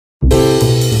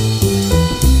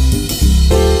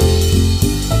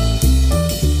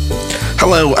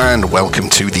Hello and welcome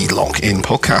to the Log In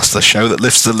Podcast, the show that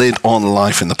lifts the lid on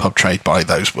life in the pub trade by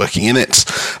those working in it.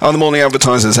 I'm the Morning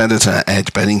Advertiser's editor,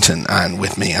 Ed Bennington, and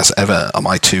with me as ever are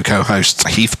my two co-hosts,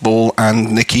 Heath Ball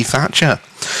and Nikki Thatcher.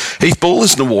 Heath Ball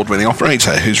is an award-winning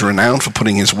operator who's renowned for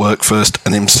putting his work first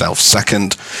and himself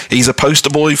second. He's a poster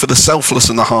boy for the selfless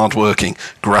and the hard-working,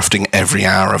 grafting every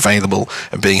hour available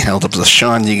and being held up as a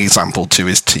shining example to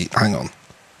his team. Hang on,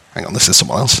 this is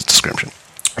someone else's description.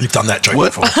 You've done that joke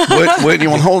before. Weren't you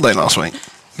on holiday last week?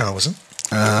 No, I wasn't.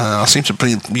 I seem to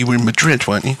be... You were in Madrid,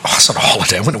 weren't you? Oh, I was on a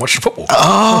holiday. I went to watch the football.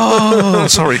 Oh,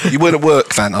 sorry. You weren't at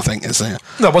work then, I think, is there?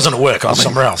 No, I wasn't at work. I was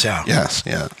somewhere else, yeah. Yes,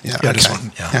 yeah. Yeah, this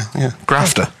one, Yeah.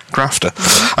 Grafter.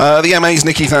 The MA's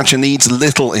Nikki Thatcher needs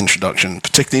little introduction,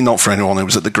 particularly not for anyone who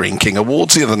was at the Green King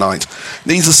Awards the other night.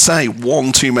 Needs to say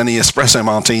one too many espresso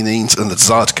martinis and the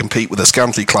desire to compete with a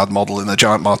scantily clad model in a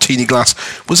giant martini glass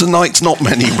was a night not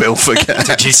many will forget.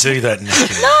 Did you see that,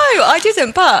 Nikki? No, I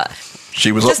didn't, but...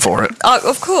 She was up for it.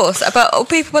 Of course, but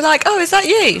people were like, oh, is that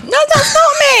you? No, that's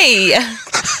not me.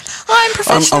 I'm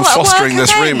professional I'm fostering at work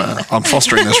this again. rumour. I'm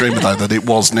fostering this rumour, though, that it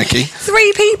was Nikki.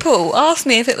 3 people asked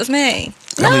me if it was me.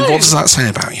 I mean, what does that say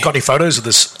about you? Got any photos of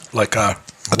this, like, I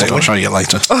do, I'll show you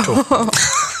later. Cool.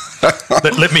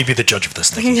 Let me be the judge of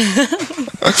this, Nikki.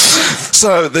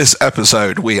 So this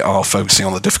episode we are focusing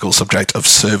on the difficult subject of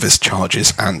service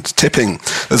charges and tipping.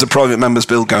 There's a private members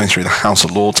bill going through the House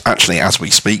of Lords actually as we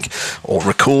speak or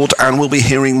record, and we'll be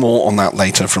hearing more on that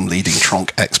later from leading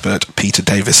Tronc expert Peter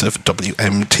Davis of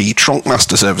WMT Tronc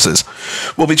Master Services.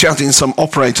 We'll be chatting to some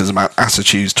operators about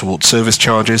attitudes towards service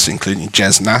charges, including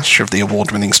Jez Nash of the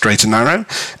award-winning Straight and Narrow,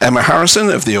 Emma Harrison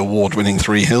of the award-winning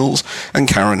Three Hills, and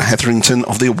Karen Hetherington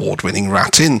of the award-winning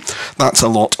Rat Inn. That's a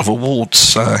lot of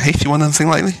awards. Heath, you won anything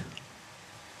lately?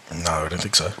 No, I don't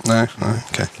think so. No,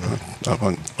 okay. I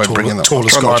won't bring in that.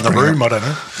 Tallest guy in the room, I don't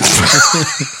know.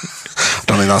 I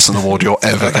don't think that's an award you're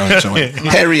ever going to win.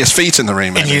 Hairiest feet in the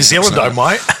room. In New Zealand, I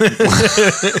might.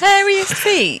 Hairiest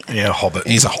feet? Yeah, Hobbit.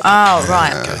 He's a Hobbit. Oh,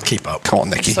 right. Okay, keep up. Come on,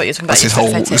 Nikki. That's what you're talking about,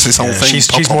 That's his whole thing.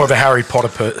 She's more of a Harry Potter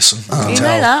person. You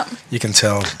know that? You can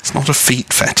tell. It's not a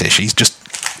feet fetish.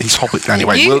 He's Hobbit.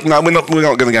 Anyway, we're not going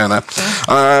to go there.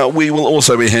 We will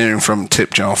also be hearing from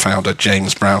Tip Jar founder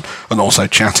James Brown and also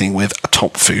chatting with a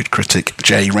top food critic,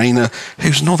 Jay Rayner,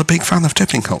 who's not a big fan of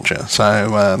tipping culture. So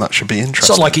that should be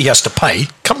interesting. It's not like he has to pay.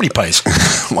 Company pays.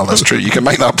 Well, that's true. You can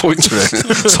make that point to it.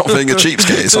 Stop being a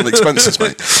cheapskate. It's on expenses,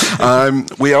 mate.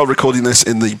 We are recording this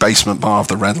in the basement bar of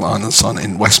the Red Lion and Sun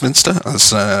in Westminster,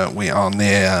 as we are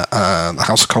near the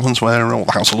House of Commons, or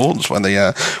the House of Lords, where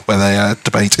the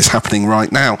debate is happening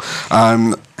right now.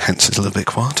 Hence, it's a little bit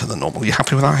quieter than normal. You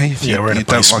happy with that, Heath? Yeah, we're in a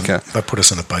basement. Like They put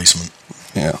us in a basement.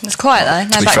 Yeah. It's quiet,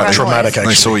 though. No background Traumatic, noise.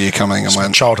 They saw you coming and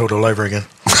went... Childhood all over again.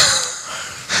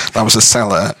 That was a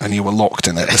cellar and you were locked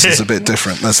in it. This is a bit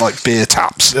different. There's like beer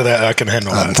taps I can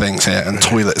handle and that. things here and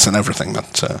toilets and everything.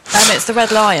 But It's the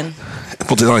Red Lion.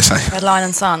 what did I say? Red Lion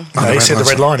and Sun. No, he said the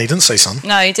Red Lion. He didn't say Sun.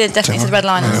 No, he did. Definitely said Red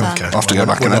Lion and Sun. Okay. I'll have to go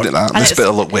back and edit that. And This bit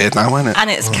will look weird now, won't it? And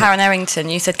it's Karen Errington.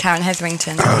 You said Karen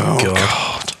Hetherington. Oh,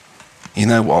 God. You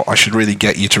know what? I should really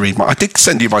get you to read my... I did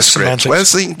send you my script.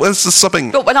 Where's the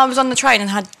subbing? But when I was on the train and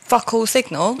had fuck all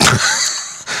signal...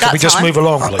 Can we just move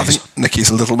along, I please? think Nikki's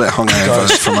a little bit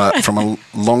hungover from a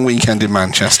long weekend in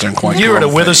Manchester and quite... You're at a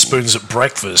grumpy. Weatherspoons at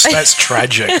breakfast. That's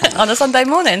tragic. on a Sunday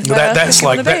morning. That's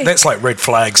like red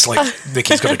flags. Like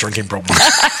Nikki's got a drinking problem.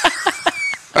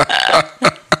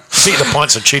 See the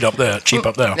pints are cheap up there.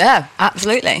 Yeah,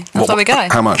 absolutely. That's where we go.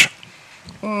 How much?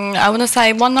 I want to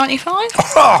say $1.95.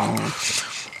 Oh,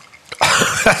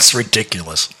 that's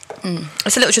ridiculous.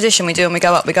 It's a little tradition we do when we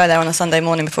go up. We go there on a Sunday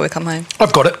morning before we come home.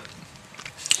 I've got it.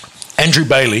 Andrew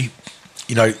Bailey,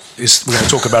 we're going to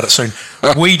talk about it soon.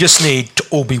 We just need to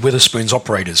all be Wetherspoons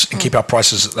operators and keep our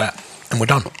prices at that, and we're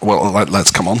done. Well,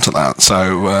 let's come on to that.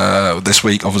 So this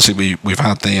week, obviously, we've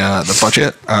had the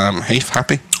budget. Heath,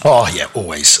 happy? Oh, yeah,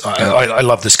 always. I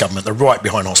love this government. They're right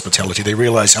behind hospitality. They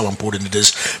realise how important it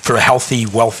is for a healthy,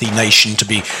 wealthy nation to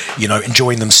be,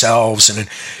 enjoying themselves and,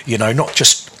 not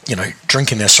just,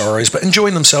 drinking their sorrows, but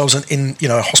enjoying themselves in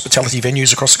hospitality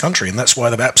venues across the country. And that's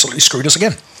why they've absolutely screwed us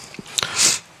again.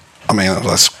 I mean,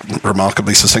 that's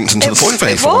remarkably succinct and to the point for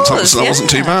It once. was, That wasn't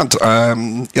too bad. I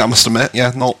must admit,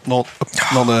 not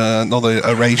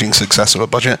a raging success of a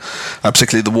budget.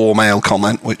 Particularly the War Mail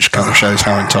comment, which kind of shows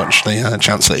how in touch the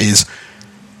Chancellor is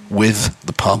with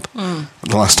the pub.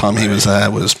 The last time he was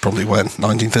there was probably when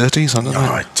 1930s. I don't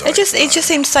know. It just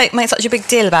seems to make such a big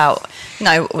deal about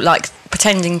like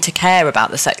pretending to care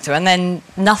about the sector and then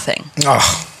nothing.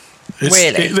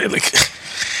 Really.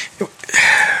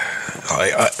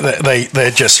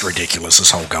 They're just ridiculous,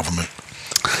 this whole government.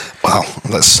 Well,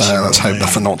 let's hope that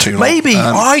for not too long. Maybe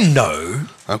I know.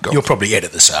 You'll probably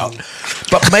edit this out,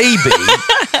 but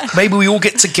maybe we all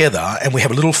get together and we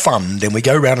have a little fund and we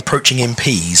go around approaching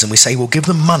MPs and we say we'll give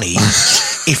them money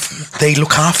if they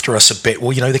look after us a bit.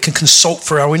 Well, they can consult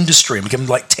for our industry and we give them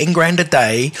like 10 grand a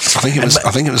day. I think it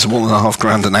was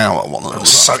 $1.5 an hour. One of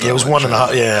those. It was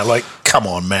 1.5. Yeah, like come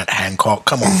on, Matt Hancock,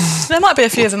 come on. There might be a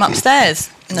few of them upstairs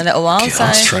in a little while. So.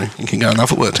 That's true. You can go and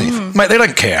have a word, Heath. Mate, they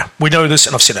don't care. We know this,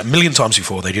 and I've said it a million times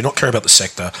before. They do not care about the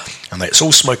sector, and it's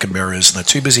all smoke and mirrors, and they're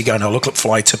too busy going, look at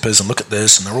fly tippers and look at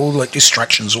this, and they're all like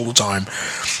distractions all the time.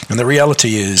 And the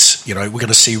reality is, we're going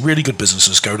to see really good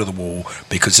businesses go to the wall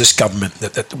because this government,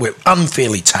 that we're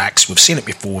unfairly taxed. We've seen it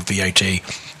before with VAT.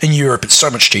 In Europe, it's so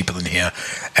much cheaper than here,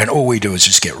 and all we do is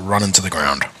just get run into the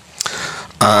ground.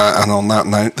 And on that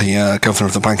note, the Governor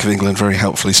of the Bank of England very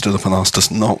helpfully stood up and asked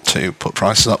us not to put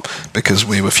prices up because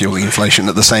we were fueling inflation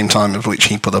at the same time of which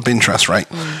he put up interest rate,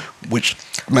 which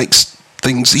makes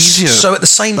things easier. So at the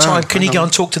same time, can you go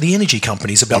and talk to the energy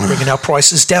companies about bringing our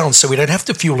prices down so we don't have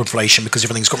to fuel inflation because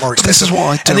everything's got more expensive? This is what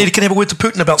I do. And then you can have a word to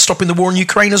Putin about stopping the war in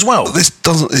Ukraine as well. This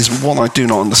is what I do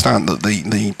not understand, that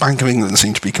the Bank of England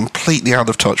seems to be completely out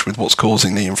of touch with what's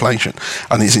causing the inflation,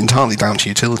 and it's entirely down to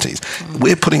utilities.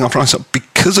 We're putting our price up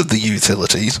because of the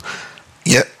utilities,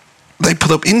 yet they put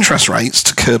up interest rates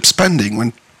to curb spending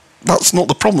when that's not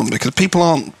the problem, because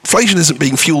inflation isn't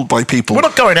being fueled by people. We're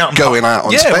not going out and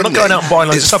spending. We're not going out and buying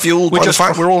loads of stuff. It's fueled by the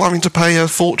fact we're all having to pay a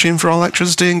fortune for our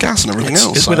electricity and gas and everything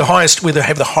else. We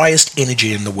have the highest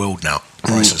energy in the world now.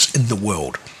 Prices in the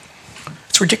world.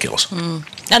 It's ridiculous. And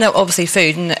obviously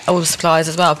food and all the suppliers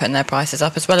as well putting their prices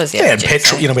up as well as the energy. And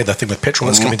petrol. We have the thing with petrol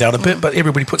that's coming down a bit, but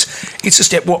everybody it's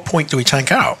just at what point do we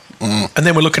tank out? And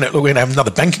then we're going to have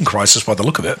another banking crisis by the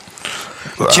look of it.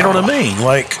 Do you know what I mean?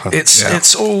 Like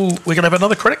it's all, we're going to have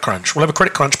another credit crunch. We'll have a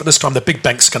credit crunch, but this time the big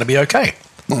bank's going to be okay.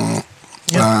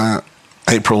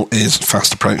 April is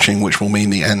fast approaching, which will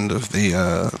mean the end of the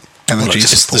energy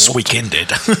support. This week ended.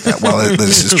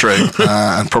 This is true,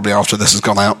 and probably after this has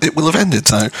gone out, it will have ended.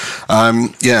 So,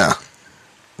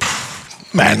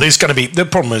 Man, there's going to be... The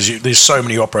problem is there's so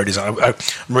many operators. I'm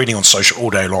reading on social all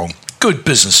day long. Good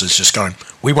businesses just going,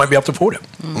 we won't be able to afford it.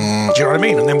 Do you know what I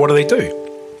mean? And then what do?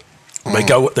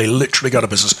 They literally go to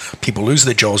business. People lose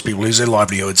their jobs, people lose their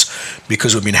livelihoods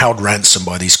because we've been held ransom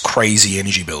by these crazy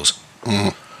energy bills.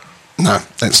 No,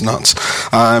 it's nuts.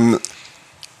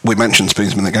 We mentioned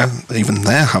spoons a minute ago. Even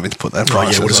they're having to put their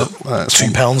prices what is up.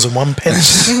 £2 and 1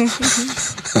 pence.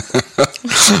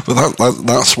 But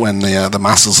that's when the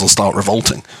masses will start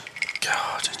revolting.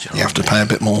 God, you have to pay a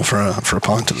bit more for a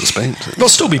pint of the spoons. They'll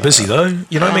still be busy though.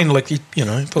 You know what I mean? Like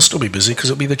they'll still be busy because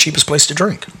it'll be the cheapest place to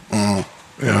drink.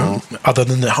 Other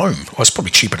than at home. Well, it's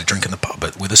probably cheaper to drink in the pub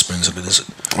with Wetherspoons than it is.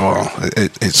 Well,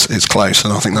 it's close,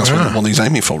 and I think that's what he's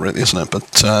aiming for, really, isn't it? But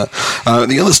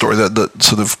the other story that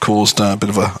sort of caused a bit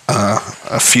of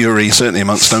a fury, certainly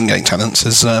amongst Stonegate tenants,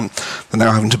 is they're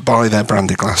now having to buy their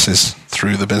branded glasses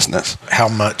through the business. How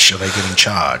much are they getting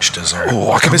charged? It was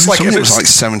like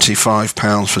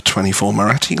 £75 for 24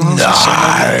 Moretti glasses. No.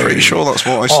 I'm pretty sure that's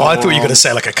what I saw. I thought you were going to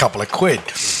say like a couple of quid.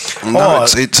 No,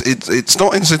 it's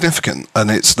not insignificant,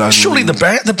 and it's surely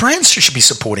the brands should be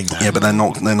supporting that. Yeah, but they're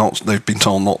not. They've been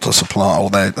told not to supply, or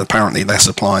they're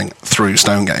supplying through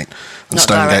Stonegate, and not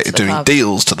Stonegate are doing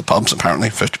deals to the pubs, apparently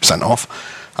 50% off.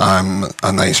 And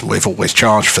we've always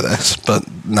charged for this, but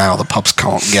now the pubs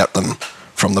can't get them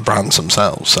from the brands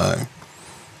themselves. So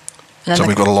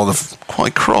we've got a lot of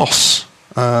quite cross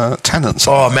tenants.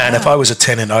 Oh man, if I was a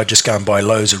tenant, I'd just go and buy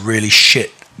loads of really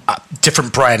shit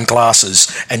different brand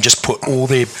glasses and just put all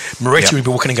their Moretti would be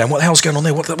walking and going, what the hell's going on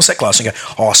there? What's that glass? And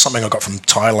go, something I got from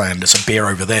Thailand. It's a beer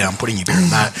over there. I'm putting you beer in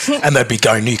that. And they'd be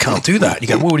going, no, you can't do that. And you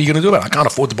go, well, what are you going to do about it? I can't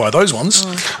afford to buy those ones.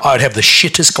 I'd have the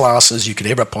shittest glasses you could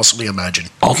ever possibly imagine.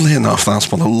 Oddly enough, that's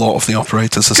what a lot of the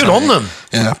operators are saying. Good on them.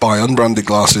 Yeah, buy unbranded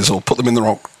glasses or put them in the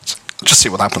wrong... Just see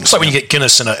what happens. It's like when you get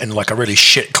Guinness in like a really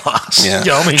shit glass. Yeah.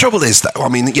 You know what I mean? The trouble is that,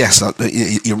 yes,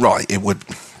 you're right, it would...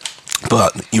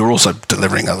 But you're also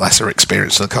delivering a lesser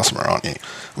experience to the customer, aren't you?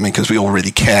 Because we all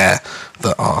really care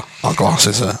that our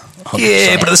glasses are... 100%.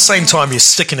 Yeah, but at the same time, you're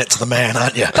sticking it to the man,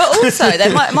 aren't you? But also,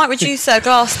 they might reduce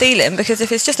glass stealing, because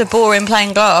if it's just a boring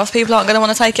plain glass, people aren't going to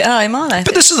want to take it home, are they?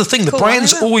 But this is the thing, the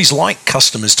brands always like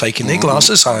customers taking their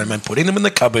glasses home and putting them in the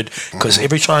cupboard, because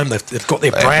every time they've got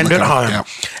their brand at home,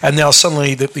 and now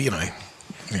suddenly,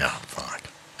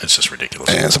 it's just ridiculous.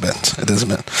 It is a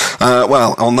bit.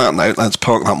 Well, on that note, let's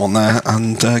park that one there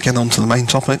and get on to the main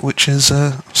topic, which is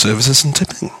services and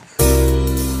tipping.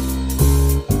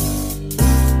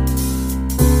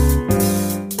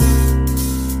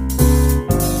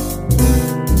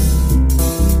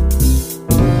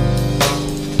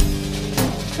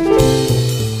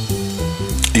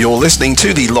 You're listening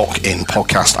to the Lock-In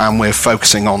podcast, and we're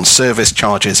focusing on service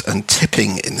charges and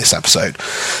tipping in this episode.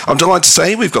 I'm delighted to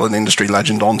say we've got an industry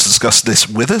legend on to discuss this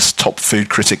with us, top food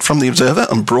critic from The Observer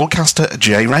and broadcaster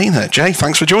Jay Rayner. Jay,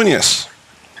 thanks for joining us.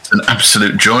 An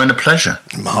absolute joy and a pleasure.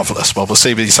 Marvellous. Well, we'll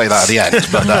see if you say that at the end,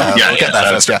 but we'll get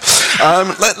there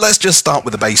first, let's just start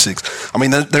with the basics. I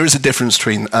mean, there is a difference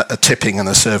between a tipping and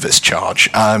a service charge.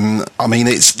 I mean,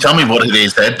 it's... Tell me what it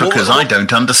is, Ed, because I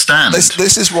don't understand.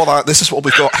 This is what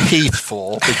we've got Heath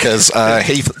for, because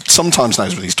Heath sometimes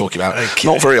knows what he's talking about. Okay.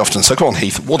 Not very often. So go on,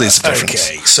 Heath. What is the difference?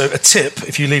 Okay, so a tip,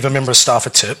 if you leave a member of staff a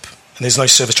tip, and there's no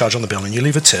service charge on the bill, and you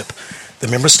leave a tip, the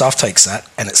member of staff takes that,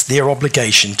 and it's their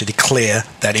obligation to declare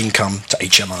that income to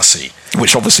HMRC.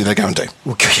 Which obviously they're going to do.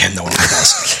 Well, yeah, no one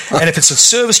does. And if it's a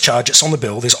service charge, it's on the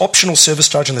bill. There's optional service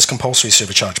charge and there's compulsory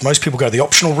service charge. Most people go the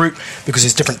optional route because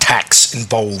there's different tax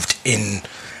involved in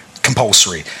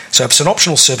compulsory. So if it's an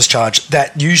optional service charge,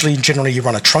 that usually, generally, you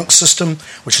run a trunk system,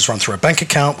 which is run through a bank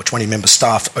account, which one of your member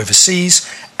staff oversees,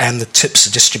 and the tips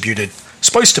are distributed,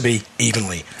 supposed to be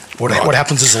evenly. What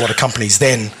happens is a lot of companies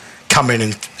then come in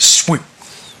and swoop,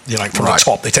 from the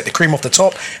top. They take the cream off the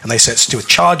top, and they say it's to do with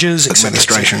charges,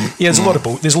 administration. Yeah,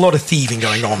 there's a lot of thieving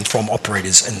going on from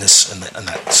operators in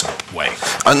that sort of way.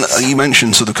 And you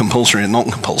mentioned sort of compulsory and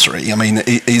non-compulsory. I mean,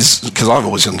 because I've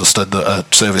always understood that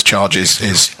a service charge is.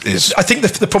 I think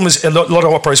the problem is a lot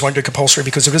of operators won't do compulsory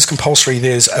because if it is compulsory,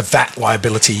 there's a VAT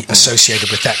liability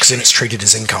associated with that because then it's treated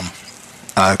as income.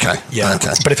 Okay. Yeah.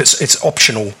 Okay. But if it's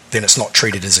optional, then it's not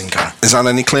treated as income. Is that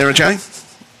any clearer, Jay?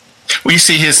 Well, you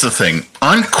see, here's the thing.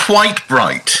 I'm quite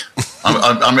bright.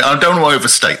 I mean, I don't want to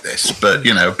overstate this, but,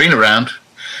 been around,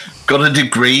 got a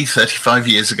degree 35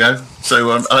 years ago.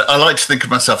 So I like to think of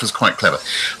myself as quite clever.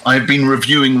 I've been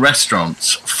reviewing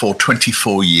restaurants for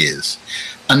 24 years.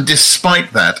 And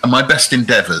despite that, and my best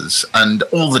endeavours and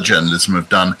all the journalism I've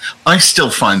done, I still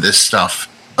find this stuff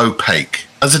opaque.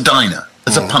 As a diner,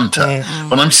 as a punter,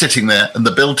 when I'm sitting there and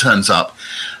the bill turns up,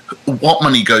 what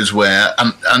money goes where,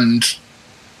 and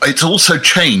it's also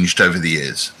changed over the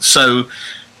years. So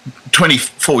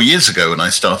 24 years ago when I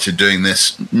started doing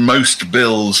this, most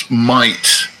bills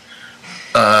most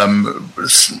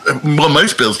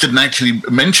bills didn't actually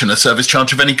mention a service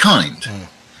charge of any kind.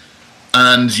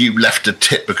 And you left a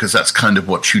tip because that's kind of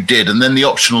what you did. And then the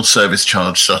optional service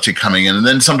charge started coming in. And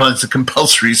then sometimes the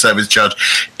compulsory service charge.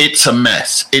 It's a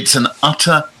mess. It's an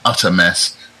utter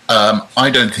mess. I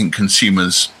don't think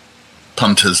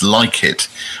punters like it,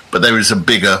 but there is a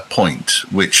bigger point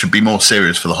which should be more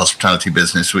serious for the hospitality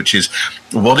business, which is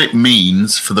what it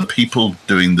means for the people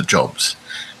doing the jobs.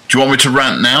 Do you want me to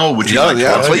rant now, or would you like to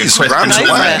ask please, questions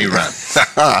that make me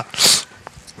rant?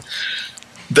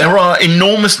 There are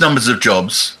enormous numbers of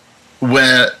jobs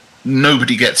where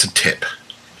nobody gets a tip.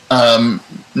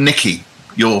 Nikki,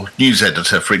 your news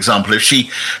editor, for example, if she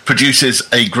produces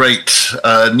a great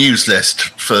news list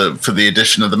for the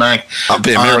edition of the mag, that'd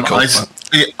be a miracle.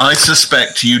 I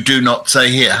suspect you do not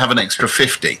say, here, have an extra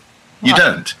 50. You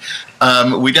don't.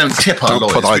 We don't tip our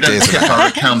lawyers. We don't tip our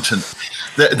accountant.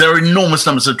 There are enormous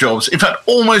numbers of jobs. In fact,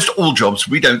 almost all jobs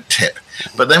we don't tip.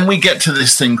 But then we get to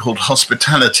this thing called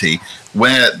hospitality,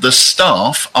 where the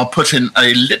staff are put in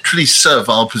a literally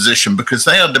servile position because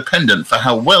they are dependent for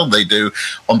how well they do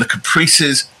on the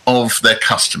caprices of their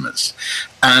customers.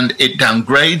 And it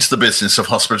downgrades the business of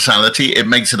hospitality. It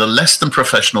makes it a less than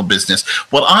professional business.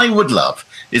 What I would love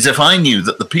is if I knew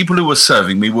that the people who were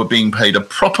serving me were being paid a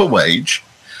proper wage,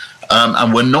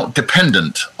 and were not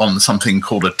dependent on something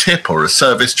called a tip or a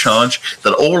service charge,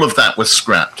 that all of that was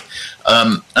scrapped.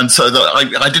 And so that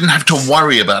I didn't have to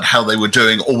worry about how they were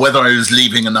doing or whether I was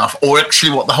leaving enough or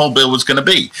actually what the whole bill was going to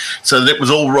be. So that it was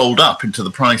all rolled up into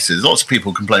the prices. Lots of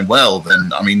people complain, well,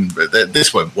 then, I mean,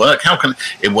 this won't work. How can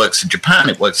it works in Japan,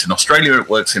 it works in Australia, it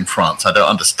works in France. I don't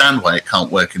understand why it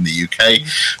can't work in the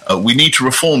UK. We need to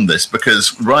reform this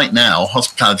because right now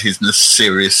hospitality is in a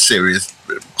serious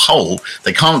hole.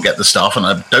 They can't get the staff, and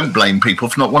I don't blame people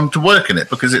for not wanting to work in it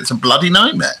because it's a bloody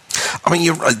nightmare. I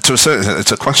mean, to a certain extent,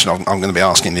 it's a question I'm going to be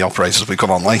asking the operators we come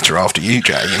on later after you,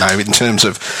 Jay. In terms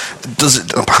of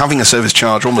having a service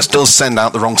charge almost does send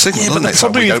out the wrong signal, doesn't it? So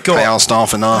we don't pay our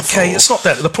staff enough. Okay, it's not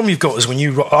that. The problem you've got is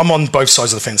I'm on both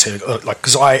sides of the fence here,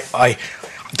 because I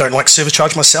don't like service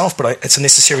charge myself, but it's a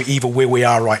necessary evil where we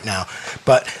are right now.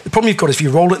 But the problem you've got is if you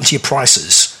roll it into your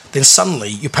prices, then suddenly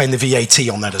you're paying the VAT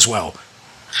on that as well.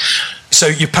 So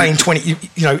you're paying 20,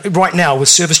 right now with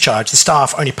service charge, the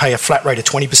staff only pay a flat rate of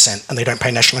 20% and they don't pay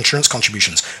national insurance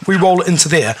contributions. If we roll it into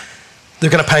there, they're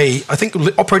going to pay. I think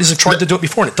operators have tried to do it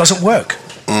before, and it doesn't work.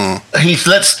 Heath,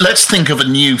 let's think of a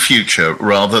new future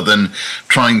rather than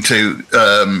trying to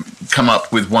come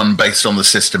up with one based on the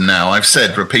system now. I've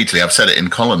said repeatedly, I've said it in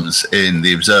columns in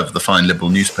the Observer, the fine liberal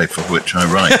newspaper for which I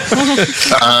write,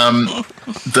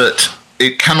 that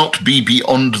it cannot be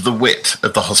beyond the wit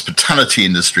of the hospitality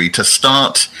industry to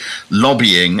start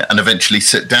lobbying and eventually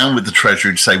sit down with the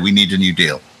Treasury to say, we need a new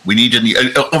deal. We need a new.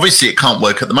 Obviously, it can't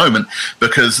work at the moment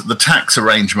because the tax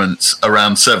arrangements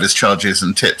around service charges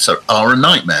and tips are a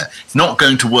nightmare. It's not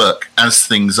going to work as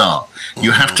things are. You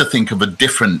have to think of a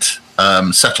different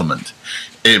settlement,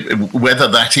 whether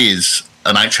that is,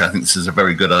 and actually, I think this is a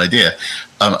very good idea,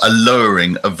 a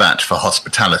lowering of VAT for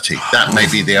hospitality. That may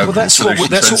be the overall solution.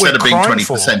 So instead of being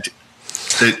 20%.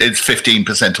 It's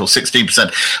 15% or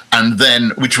 16%, and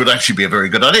then, which would actually be a very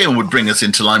good idea and would bring us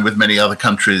into line with many other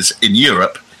countries in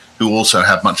Europe who also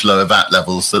have much lower VAT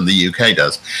levels than the UK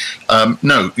does.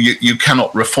 No, you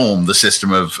cannot reform the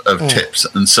system of tips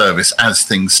and service as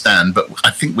things stand, but I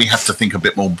think we have to think a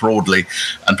bit more broadly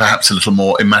and perhaps a little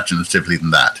more imaginatively than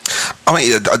that. I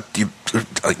mean,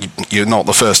 you're not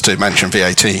the first to mention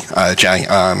VAT, Jay.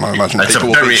 I imagine it's a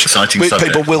very exciting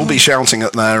subject. People will be shouting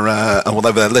at their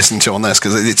whatever they're listening to on this,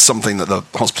 because it's something that the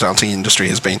hospitality industry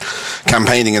has been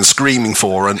campaigning and screaming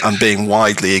for and being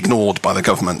widely ignored by the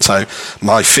government. So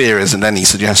my fear is that any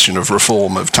suggestion of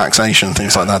reform of taxation,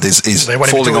 things like that, is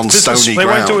falling on stony ground. They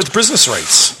won't do it with business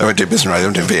rates. They won't do business rates, they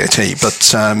won't do VAT.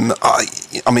 But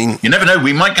I mean, you never know.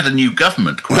 We might get a new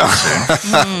government quite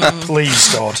soon.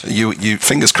 Please, God. You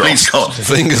fingers crossed. Please, God.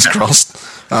 Fingers crossed.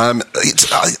 I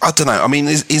don't know. I mean,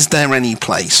 is there any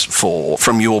place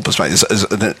from your perspective, as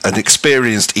an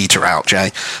experienced eater out,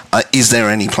 Jay? Is there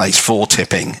any place for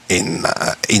tipping in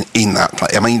that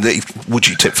place? I mean, would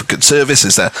you tip for good service?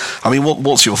 Is there? I mean,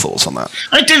 what's your thoughts on that?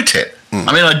 I do tip.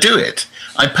 I mean, I do it.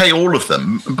 I pay all of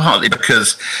them, partly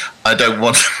because I don't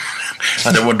want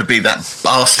to be that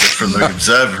bastard from the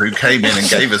Observer who came in and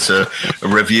gave us a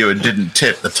review and didn't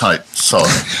tip the tight sod.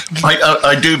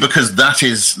 I do because that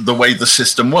is the way the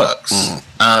system works.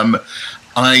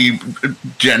 I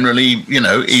generally,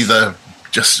 either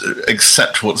just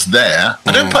accept what's there.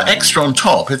 I don't put extra on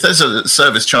top. If there's a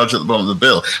service charge at the bottom of the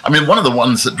bill, I mean, one of the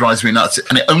ones that drives me nuts,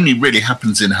 and it only really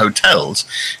happens in hotels,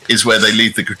 is where they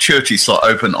leave the gratuity slot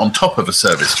open on top of a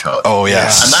service charge. Oh,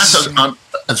 yes. And that's,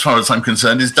 as far as I'm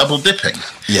concerned, is double dipping.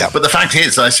 Yeah. But the fact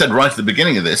is, I said right at the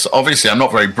beginning of this, obviously I'm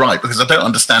not very bright because I don't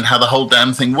understand how the whole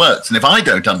damn thing works. And if I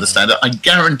don't understand it, I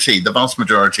guarantee the vast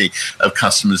majority of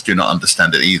customers do not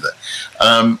understand it either.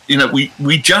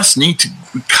 We just need to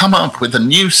come up with a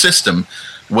new system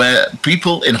where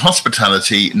people in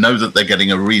hospitality know that they're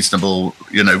getting a reasonable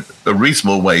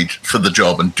wage for the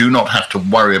job and do not have to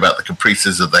worry about the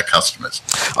caprices of their customers.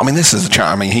 I mean, this is a chat.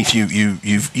 I mean, Heath,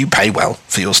 you pay well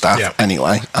for your staff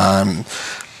anyway.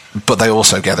 But they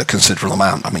also get a considerable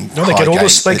amount. I mean, no, they get all the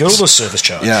service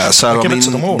charge. Yeah, so I mean,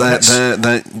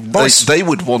 they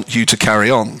would want you to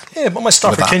carry on. Yeah, but my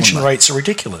staff retention rates are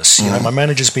ridiculous. My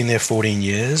manager's been there 14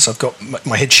 years. I've got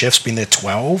my head chef's been there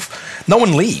 12. No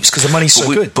one leaves because the money's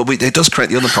so good. But it does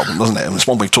create the other problem, doesn't it? And it's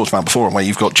one we've talked about before, where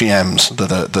you've got GMs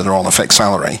that are on a fixed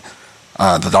salary.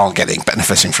 That aren't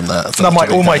benefiting from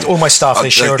all my staff,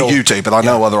 they share it all. You do, but I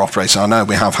know other operators. I know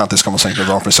we have had this conversation with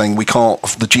other operators saying the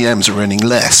GMs are earning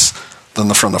less than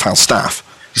the front of house staff.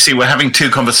 You see, we're having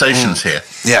two conversations here.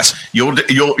 Yes,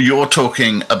 you're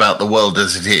talking about the world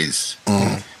as it is,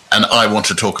 and I want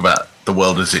to talk about the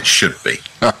world as it should be.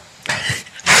 Well,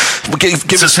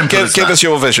 give us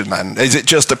your vision then. Is it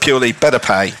just a purely better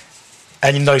pay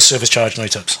and no service charge, no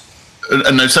tips?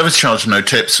 No service charge, no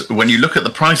tips. When you look at the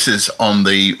prices on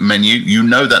the menu, you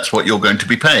know that's what you're going to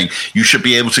be paying. You should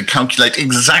be able to calculate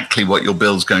exactly what your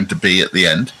bill's going to be at the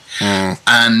end.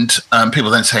 And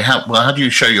people then say, how do you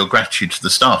show your gratitude to the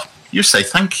staff? You say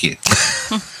thank you.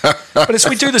 But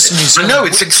we do this in New Zealand. I know,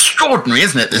 it's extraordinary,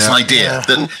 isn't it, this idea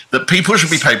that people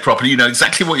should be paid properly. You know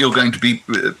exactly what you're going to be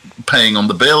paying on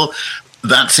the bill.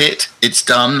 That's it. It's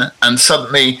done. And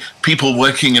suddenly people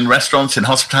working in restaurants, in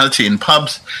hospitality, in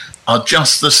pubs are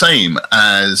just the same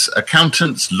as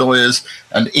accountants, lawyers,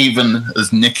 and even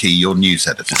as Nikki, your news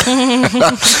editor.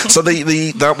 So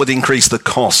that would increase the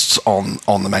costs on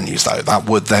the menus, though. That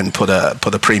would then put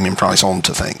a premium price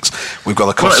onto things. We've got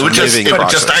the cost of living. It would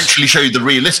just actually show you the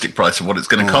realistic price of what it's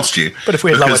going to cost you. But if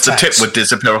we had lower tax, the tip would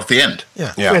disappear off the end.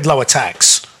 Yeah. If we had lower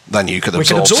tax, then you could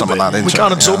absorb some of that into it. We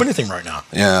can't absorb anything right now.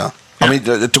 Yeah. I mean,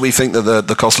 do we think that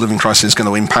the cost of living crisis is going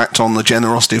to impact on the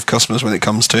generosity of customers when it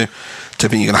comes to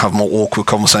tipping? You're going to have more awkward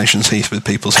conversations, Heath, with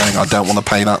people saying, I don't want to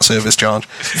pay that service charge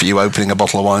for you opening a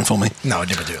bottle of wine for me. No, I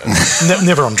never do it.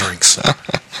 Never on drinks.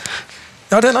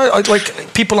 I don't know.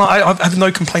 I have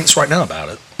no complaints right now about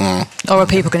it. Or are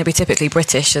people going to be typically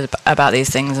British about these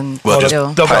things and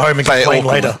they'll go home and complain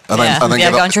later? And then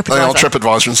go on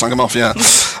TripAdvisor and slag them off. Yeah,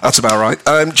 that's about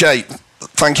right. Jay,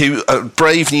 thank you. A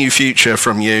brave new future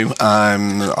from you.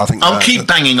 I think I'll keep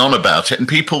banging on about it, and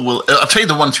people will. I'll tell you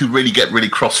the ones who really get really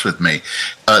cross with me.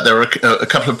 There are a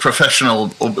couple of professional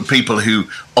people who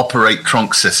operate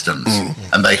trunk systems,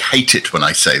 and they hate it when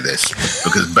I say this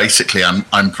because basically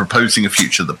I'm proposing a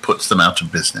future that puts them out of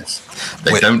business.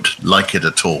 They don't like it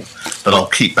at all, but I'll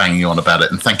keep banging on about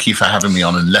it. And thank you for having me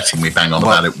on and letting me bang on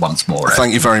about it once more.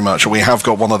 Thank you very much. We have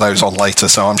got one of those on later,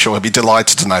 so I'm sure he'll be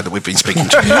delighted to know that we've been speaking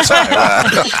to you. So,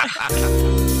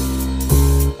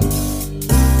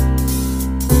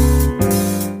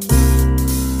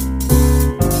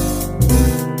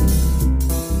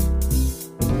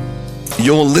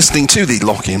 You're listening to the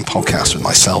Lock-In Podcast with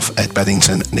myself, Ed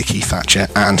Beddington, Nikki Thatcher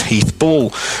and Heath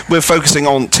Ball. We're focusing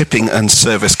on tipping and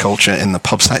service culture in the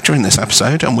pub sector in this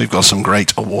episode, and we've got some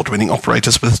great award-winning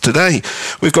operators with us today.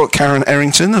 We've got Karen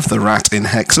Errington of the Rat in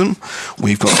Hexham,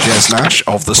 we've got Jez Nash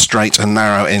of the Straight and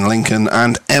Narrow in Lincoln,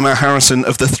 and Emma Harrison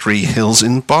of the Three Hills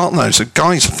in Bartlow. So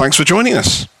guys, thanks for joining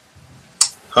us.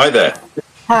 Hi there.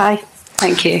 Hi,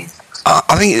 thank you.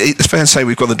 I think it's fair to say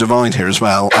we've got the divide here as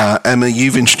well. Emma,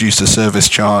 you've introduced a service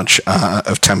charge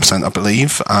of 10%, I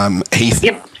believe. Heath,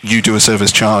 yep. You do a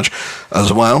service charge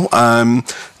as well. And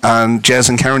Jez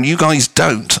and Karen, you guys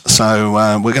don't. So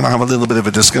we're going to have a little bit of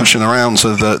a discussion around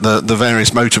the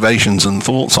various motivations and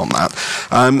thoughts on that.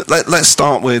 Let's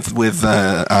start with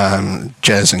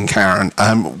Jez and Karen.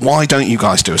 Why don't you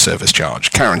guys do a service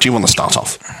charge? Karen, do you want to start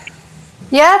off?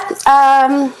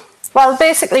 Yeah. Well,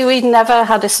 basically, we never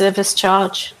had a service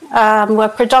charge. We're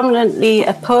predominantly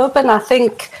a pub, and I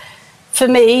think, for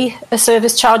me, a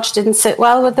service charge didn't sit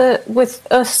well with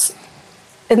us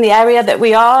in the area that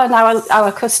we are and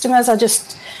our customers. I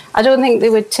don't think they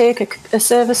would take a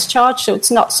service charge, so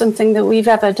it's not something that we've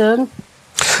ever done.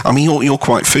 I mean, you're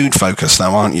quite food focused,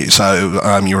 though, aren't you? So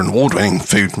you're an award-winning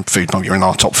food pub. You're in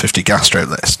our top 50 gastro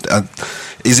list.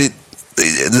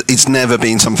 It's never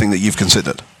been something that you've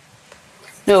considered?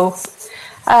 No.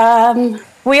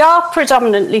 We are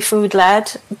predominantly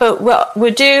food-led, but we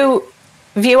do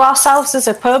view ourselves as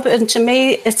a pub, and to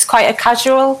me, it's quite a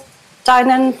casual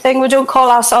dining thing. We don't call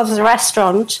ourselves a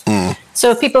restaurant.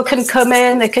 So people can come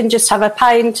in, they can just have a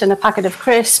pint and a packet of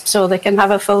crisps, or they can have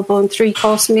a full-blown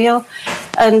 3-course meal.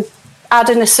 And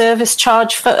adding a service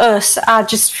charge for us, I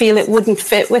just feel it wouldn't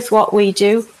fit with what we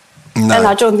do. No. And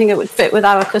I don't think it would fit with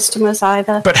our customers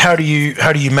either. But how do you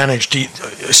manage? Do you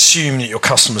assume that your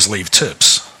customers leave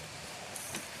tips?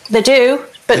 They do,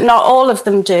 but not all of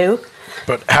them do.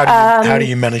 But how do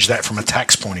you manage that from a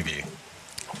tax point of view?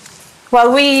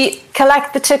 Well, we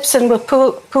collect the tips and we'll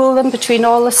pool them between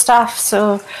all the staff.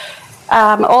 So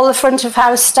all the front of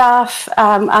house staff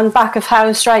and back of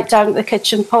house, right down to the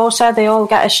kitchen porter, they all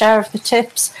get a share of the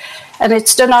tips. And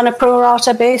it's done on a pro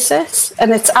rata basis,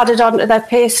 and it's added onto their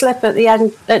pay slip at the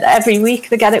end every week.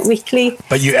 They get it weekly.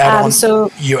 But you add on. So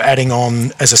you're adding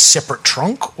on as a separate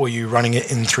trunk, or you're running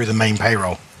it in through the main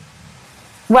payroll?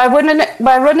 We're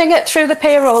running it through the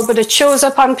payroll, but it shows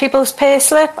up on people's pay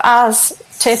slip as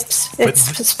tips. It's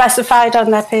specified on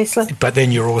their pay slip. But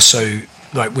then you're also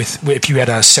if you had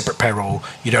a separate payroll,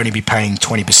 you'd only be paying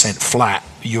 20% flat.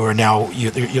 You're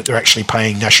actually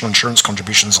paying national insurance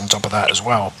contributions on top of that as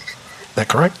well. Is that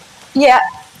correct? Yeah.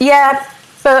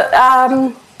 But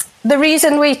the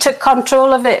reason we took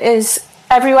control of it is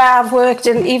everywhere I've worked,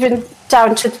 and even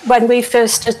down to when we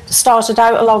first started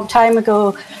out a long time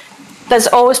ago, there's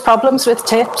always problems with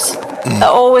tips. There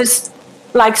always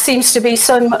seems to be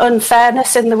some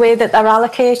unfairness in the way that they're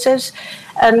allocated.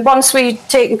 And once we've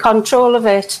taken control of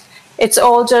it, it's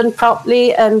all done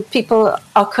properly and people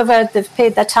are covered, they've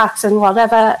paid their tax and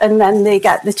whatever, and then they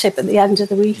get the tip at the end of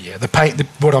the week. Yeah,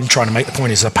 what I'm trying to make the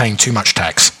point is they're paying too much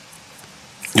tax.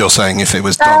 You're saying if it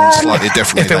was done slightly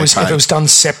differently, if it was done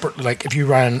separately, like if you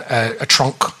ran a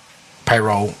trunk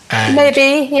payroll, and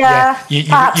maybe, perhaps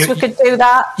we could do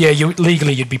that. Yeah,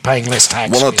 legally you'd be paying less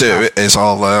tax. What I'll do is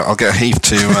I'll get Heath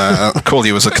to call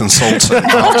you as a consultant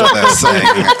after this thing,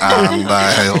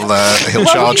 and he'll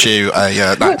charge you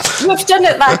a. We've done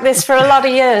it like this for a lot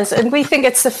of years, and we think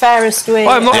it's the fairest way.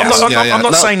 Well, I'm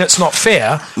not saying it's not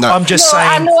fair. No. I'm just saying.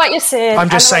 I know what you're saying. I'm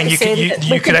just saying you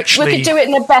could actually. We could do it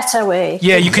in a better way.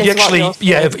 Yeah, you could actually.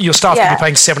 Your staff would be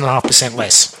paying 7.5%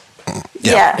 less.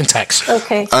 Yeah, in tax.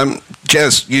 Okay.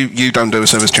 Jez, you don't do a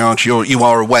service charge. You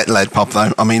are a wet-led pub,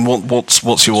 though. I mean,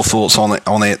 what's your thoughts on it?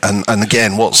 And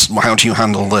again, how do you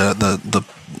handle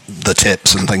the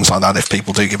tips and things like that if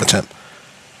people do give a tip?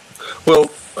 Well,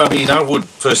 I mean, I would,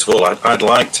 first of all, I'd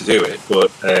like to do it,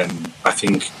 but I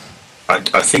think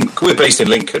we're based in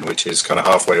Lincoln, which is kind of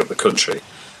halfway up the country,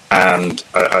 and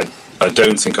I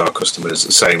don't think our customers,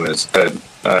 the same as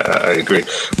I agree,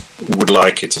 would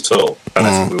like it at all. And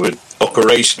I think we would,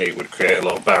 operationally, it would create a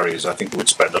lot of barriers. I think we would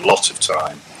spend a lot of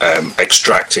time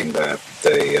extracting the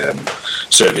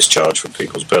service charge from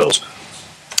people's bills.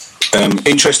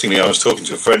 Interestingly, I was talking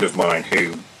to a friend of mine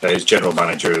who is general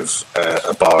manager of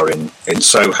a bar in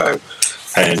Soho,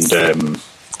 and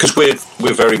because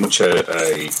we're very much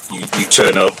you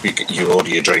turn up, you order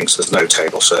your drinks. There's no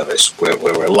table service.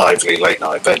 We're a lively late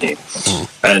night venue,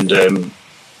 and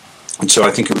so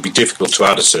I think it would be difficult to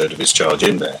add a service charge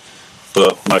in there.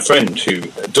 But my friend who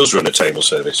does run a table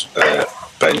service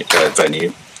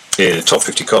venue in a top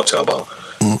 50 cocktail bar,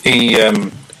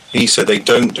 he said they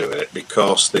don't do it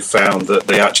because they found that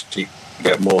they actually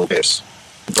get more tips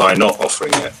by not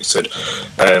offering it. He said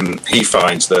he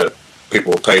finds that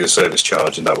people will pay the service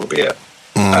charge and that will be it.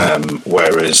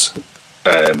 Whereas,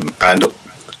 and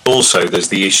also there's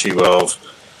the issue of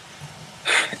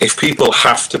if people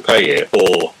have to pay it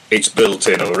or it's built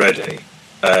in already,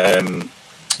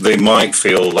 they might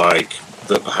feel like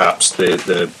that perhaps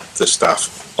the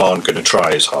staff aren't going to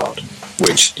try as hard,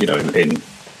 which, you know,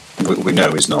 we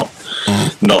know is not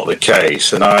the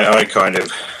case. And I'm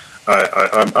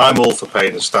all for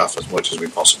paying the staff as much as we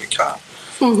possibly can.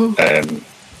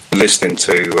 Listening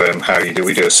to how you do,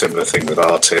 we do a similar thing with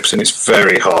our tips, and it's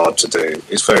very hard to do.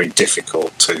 It's very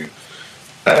difficult to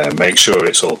make sure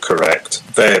it's all correct.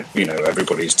 There, you know,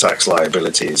 everybody's tax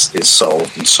liability is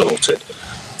solved and sorted.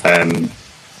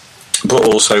 But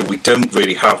also, we don't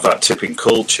really have that tipping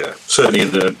culture. Certainly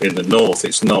in the north,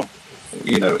 it's not.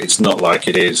 You know, it's not like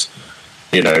it is,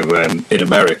 you know, in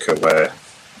America where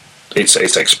it's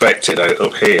expected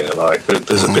up here. Like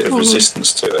there's a bit of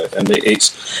resistance to it, and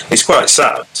it's quite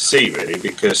sad to see, really,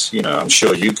 because, you know, I'm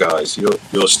sure you guys,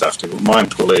 your staff do. Mine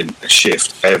pull in a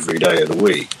shift every day of the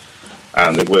week,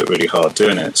 and they work really hard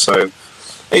doing it. So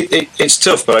it's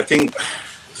tough, but I think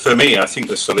for me, I think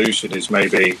the solution is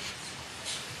maybe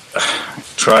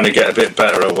trying to get a bit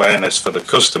better awareness for the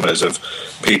customers of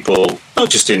people, not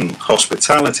just in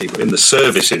hospitality, but in the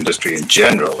service industry in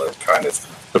general, of kind of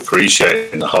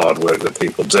appreciating the hard work that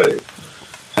people do.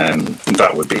 And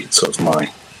that would be sort of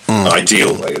my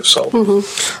ideal way of solving.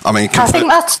 I mean, I think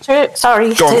that's true.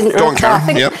 Sorry to interrupt. I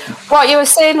think what you were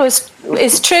saying is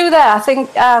true there. I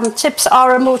think tips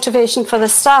are a motivation for the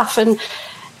staff, and,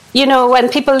 you know, when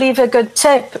people leave a good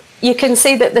tip, you can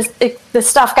see that the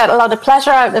staff get a lot of pleasure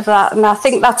out of that, and I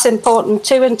think that's important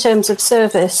too in terms of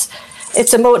service.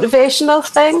 It's a motivational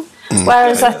thing,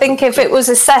 whereas I think if it was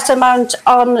a set amount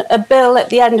on a bill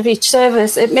at the end of each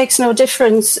service, it makes no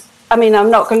difference. I mean, I'm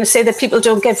not going to say that people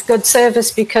don't give good service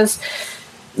because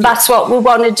that's what we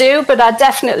want to do, but I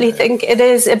definitely think it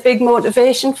is a big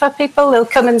motivation for people. They'll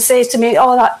come and say to me,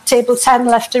 oh, that table 10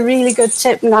 left a really good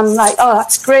tip, and I'm like, oh,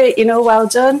 that's great, you know, well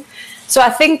done. So I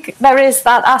think there is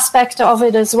that aspect of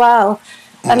it as well.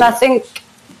 And I think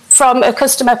from a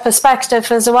customer perspective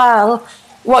as well,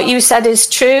 what you said is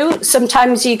true.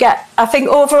 Sometimes I think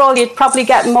overall you'd probably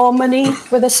get more money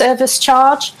with a service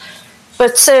charge,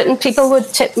 but certain people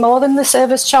would tip more than the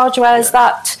service charge, whereas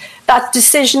that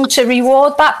decision to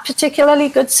reward that particularly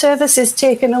good service is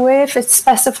taken away if it's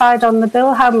specified on the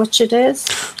bill how much it is.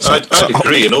 I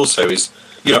agree, and also is,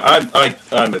 you know,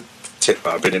 I'm a tip.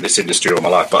 I've been in this industry all my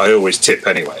life, but I always tip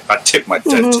anyway. I tip my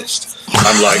dentist.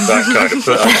 I'm like that kind of.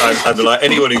 I'm like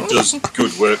anyone who does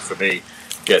good work for me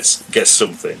gets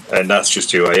something, and that's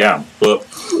just who I am. But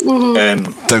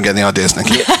don't get the ideas,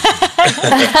 Nicky.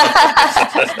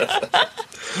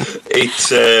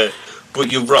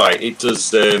 But you're right. It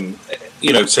does.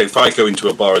 You know, so if I go into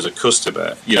a bar as a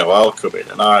customer, you know, I'll come in,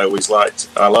 and I like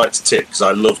to tip because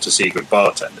I love to see good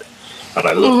bartending. And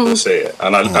I love to see it,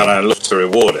 and I love to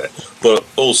reward it. But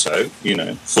also, you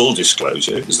know, full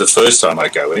disclosure, is the first time I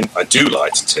go in, I do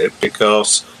like to tip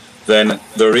because then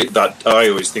I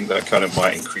always think that kind of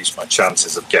might increase my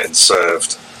chances of getting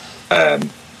served,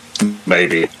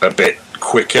 maybe a bit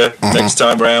quicker next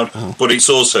time around. But it's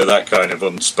also that kind of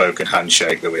unspoken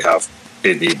handshake that we have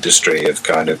in the industry of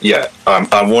kind of,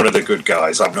 I'm one of the good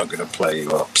guys. I'm not going to play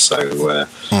you up. So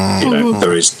you know,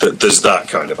 there's that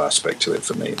kind of aspect to it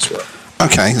for me as well.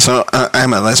 Okay, so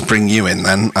Emma, let's bring you in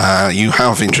then. You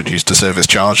have introduced a service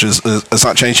charge. Has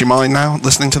that changed your mind now,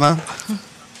 listening to that?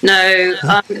 No,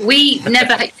 we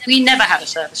never had a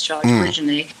service charge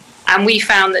originally, and we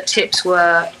found that tips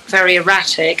were very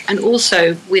erratic, and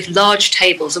also with large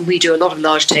tables, and we do a lot of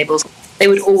large tables, they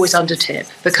would always under-tip,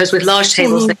 because with large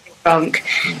tables they get drunk,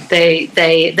 they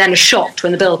then are shocked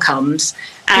when the bill comes,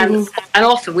 And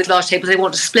often with large tables, they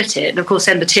want to split it. And of course,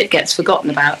 then the tip gets forgotten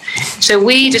about. So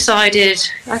we decided,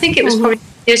 I think it was probably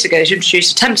years ago, to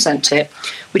introduce a 10% tip,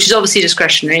 which is obviously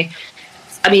discretionary.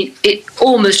 I mean, it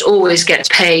almost always gets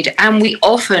paid, and we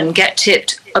often get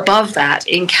tipped above that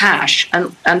in cash.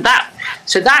 And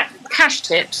that cash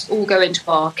tips all go into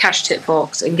our cash tip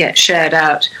box and get shared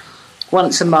out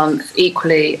once a month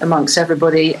equally amongst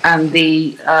everybody. And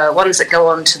the ones that go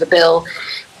on to the bill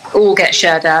all get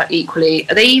shared out equally.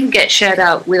 They even get shared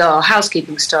out with our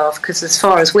housekeeping staff, because as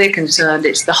far as we're concerned,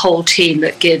 it's the whole team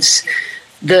that gives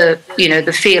the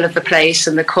feel of the place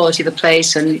and the quality of the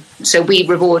place. And so we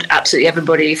reward absolutely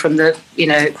everybody, from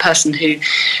the person who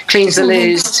cleans the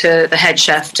loos to the head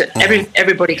chef.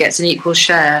 Everybody gets an equal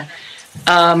share.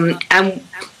 And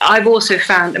I've also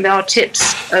found, our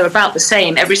tips are about the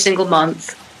same every single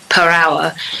month per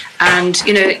hour. And,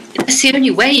 it's the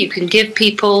only way you can give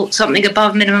people something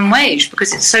above minimum wage,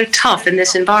 because it's so tough in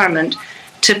this environment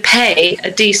to pay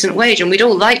a decent wage. And we'd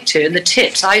all like to. And the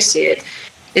tips, I see it,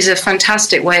 is a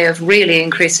fantastic way of really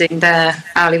increasing their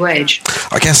hourly wage.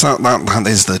 I guess that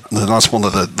is that's one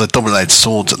of the double-edged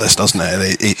swords of this, doesn't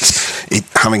it?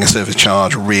 Having a service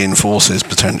charge reinforces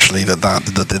potentially that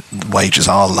the wages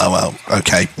are lower.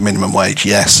 Okay, minimum wage,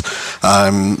 yes,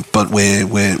 but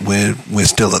we're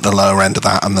still at the lower end of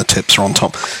that, and the tips are on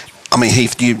top. I mean,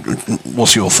 Heath,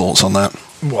 what's your thoughts on that?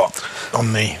 What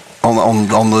on me? On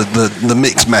the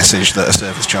mixed message that a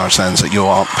service charge sends, that you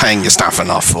aren't paying your staff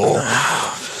enough, or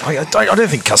I don't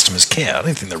think customers care. I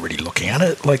don't think they're really looking at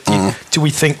it. Like, do we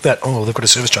think that, they've got a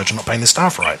service charge and not paying the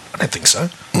staff right? I don't think so.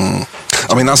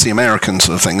 I mean, that's the American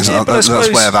sort of thing. Yeah, that's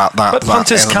where that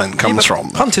element comes from.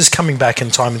 Punters coming back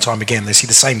and time again, they see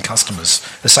the same customers,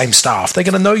 the same staff. They're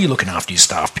going to know you're looking after your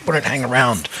staff. People don't hang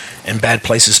around in bad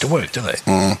places to work, do they?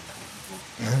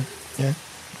 Yeah.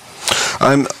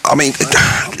 I mean,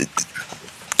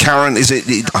 Karen, is it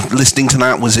listening to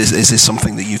that? Is this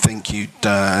something that you think you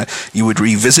would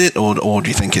revisit, or do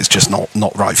you think it's just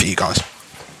not right for you guys?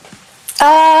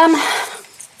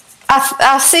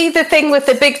 I see the thing with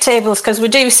the big tables, because we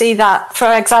do see that.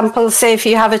 For example, say if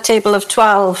you have a table of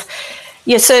 12,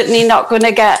 you're certainly not going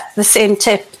to get the same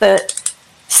tip that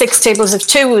 6 tables of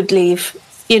 2 would leave.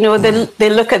 They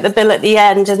look at the bill at the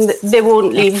end, and they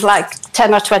won't leave like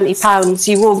 £10 or £20.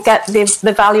 You won't get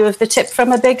the value of the tip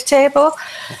from a big table.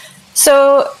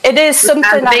 So it is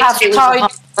something I have tried.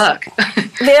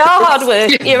 They are hard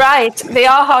work. You're right. They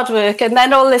are hard work, and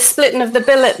then all this splitting of the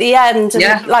bill at the end.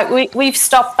 And like we've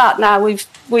stopped that now.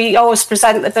 We always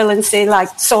present the bill and say,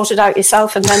 like, sort it out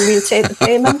yourself, and then we'll take the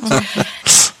payment.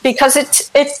 Because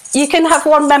you can have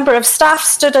one member of staff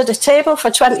stood at a table for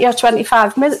 20 or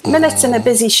 25 minutes in a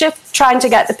busy shift trying to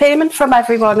get the payment from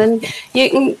everyone, and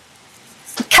you can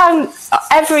count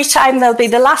every time there'll be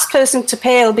the last person to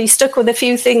pay will be stuck with a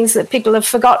few things that people have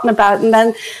forgotten about, and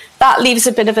then that leaves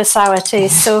a bit of a sour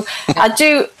taste. So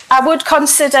I would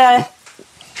consider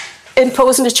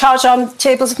imposing a charge on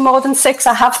tables of more than 6.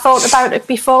 I have thought about it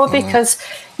before, because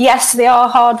yes, they are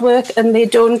hard work and they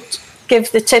don't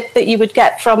give the tip that you would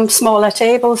get from smaller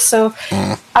tables. So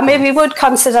I maybe would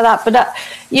consider that. But,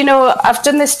 I've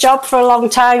done this job for a long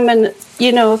time, and,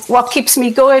 what keeps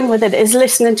me going with it is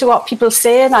listening to what people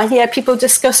say. And I hear people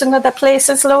discussing other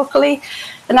places locally.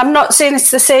 And I'm not saying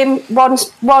it's the same,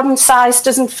 one size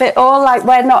doesn't fit all. Like,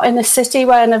 we're not in a city,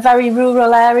 we're in a very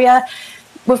rural area.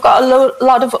 We've got a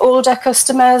lot of older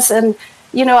customers, and,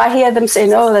 I hear them saying,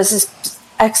 there's this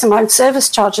X amount service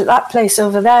charge at that place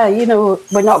over there,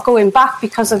 we're not going back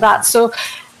because of that. So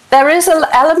there is an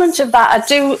element of that. I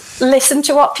do listen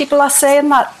to what people are saying,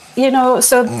 that,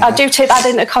 so I do take that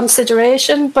into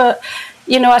consideration, but,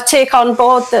 I take on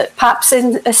board that perhaps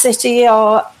in a city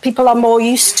or people are more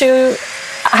used to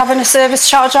having a service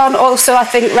charge on. Also, I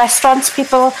think restaurants,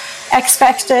 people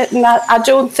expect it, and I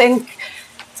don't think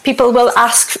people will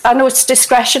ask. I know it's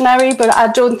discretionary, but I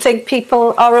don't think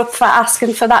people are up for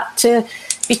asking for that to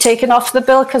be taken off the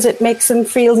bill, because it makes them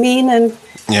feel mean, and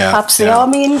perhaps they are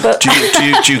mean. But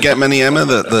do you get many, Emma,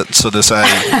 that sort of say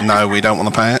no, we don't want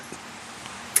to pay it?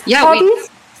 Yeah,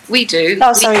 we do.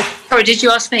 Oh, sorry. Sorry, did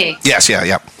you ask me? Yes,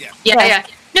 yeah.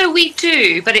 No, we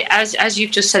do, but as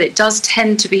you've just said, it does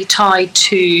tend to be tied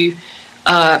to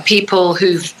people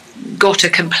who've got a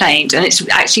complaint, and it's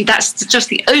actually, that's just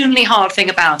the only hard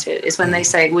thing about it, is when they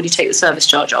say, will you take the service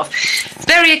charge off?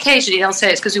 Very occasionally they'll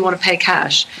say it's because we want to pay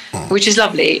cash, which is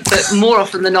lovely, but more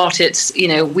often than not it's,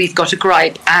 we've got a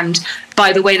gripe. And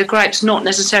by the way, the gripe's not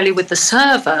necessarily with the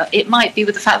server, it might be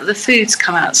with the fact that the food's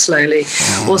come out slowly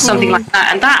or something like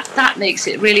that, and that makes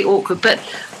it really awkward. But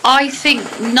I think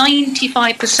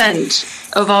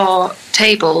 95% of our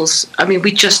tables, I mean,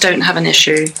 we just don't have an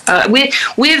issue.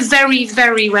 We're very,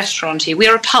 very restauranty.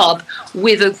 We're a pub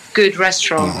with a good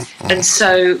restaurant, and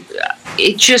so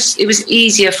it was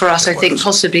easier for us, I think,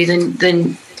 possibly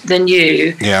than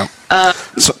you. Yeah.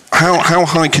 So how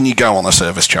high can you go on a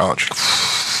service charge?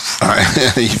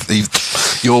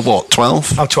 You're what,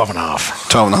 12? Oh, 12 and a half.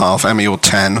 12 and a half. Emma, you're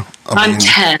 10. I'm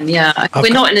 10, yeah.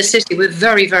 We're not in a city. We're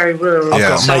very, very rural.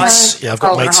 I've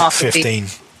got mates at 15.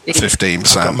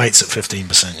 15%. I've got mates at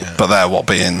 15%, yeah. But they're what,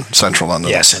 being Central London?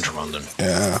 Yeah, Central London.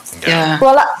 Yeah.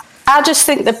 Well, I just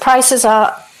think the prices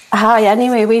are high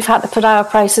anyway. We've had to put our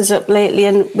prices up lately,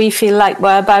 and we feel like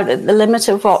we're about at the limit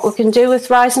of what we can do with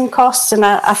rising costs. And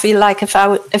I feel like if I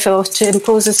were to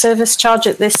impose a service charge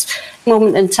at this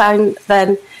moment in time,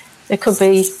 then it could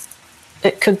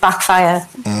backfire.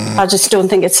 I just don't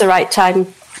think it's the right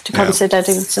time to consider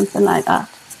doing something like that.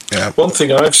 Yeah. One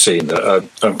thing I've seen that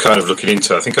I'm kind of looking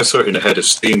into, I think I saw it in a Head of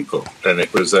Steam pub, and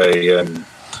it was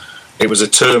a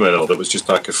terminal that was just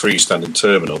like a freestanding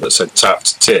terminal that said tap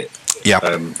to tip. Yeah.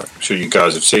 I'm sure you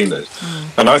guys have seen this.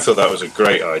 And I thought that was a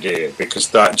great idea, because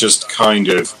that just kind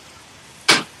of,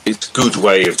 it's a good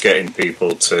way of getting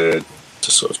people to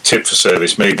sort of tip for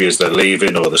service, maybe as they're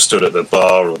leaving, or they're stood at the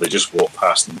bar, or they just walk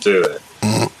past and do it.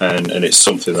 And it's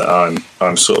something that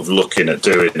I'm sort of looking at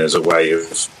doing as a way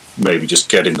of maybe just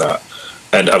getting that.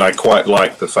 And I quite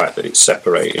like the fact that it's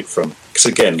separated from, because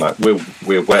again, like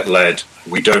we're wet led,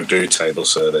 we don't do table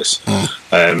service,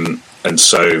 and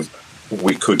so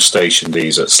we could station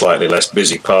these at slightly less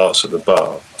busy parts of the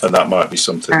bar, and that might be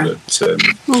something that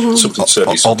something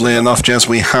certainly. Oddly enough, Jez,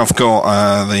 we have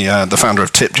got the founder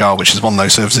of Tip Jar, which is one of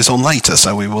those services, on later,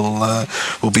 so we will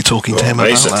we'll be talking to him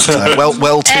about that.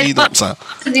 Well teed up, sir.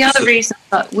 The other reason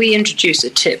that we introduced a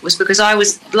tip was because I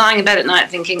was lying in bed at night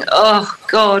thinking, oh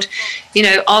God,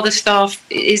 are the staff,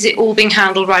 is it all being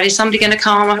handled right? Is somebody going to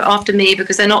come after me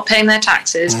because they're not paying their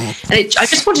taxes? And I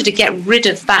just wanted to get rid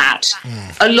of that.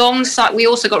 Alongside, we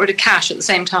also got rid of cash at the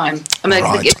same time. I mean,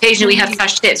 occasionally we have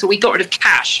cash tips, but we got rid of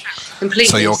cash completely.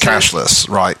 So you're cashless,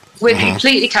 right? We're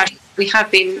completely cashless. We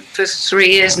have been for 3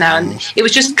 years now, and it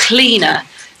was just cleaner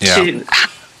to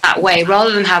that way,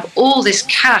 rather than have all this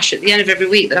cash at the end of every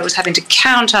week that I was having to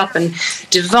count up and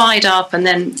divide up, and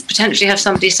then potentially have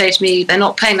somebody say to me they're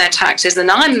not paying their taxes,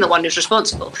 then I'm the one who's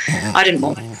responsible. I didn't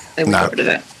want it. They got rid of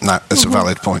it. No, it's a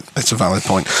valid point. It's a valid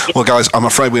point. Well, guys, I'm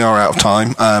afraid we are out of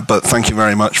time, but thank you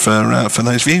very much for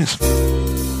those views.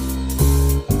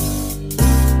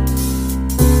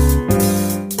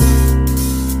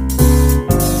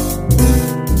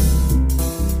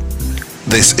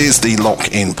 This is the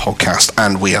Lock-In podcast,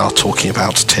 and we are talking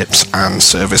about tips and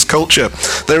service culture.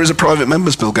 There is a private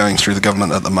members bill going through the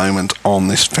government at the moment on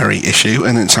this very issue,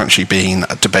 and it's actually being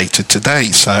debated today.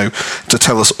 So to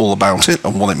tell us all about it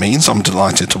and what it means, I'm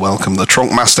delighted to welcome the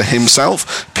Troncmaster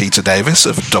himself, Peter Davis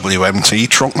of WMT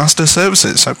Troncmaster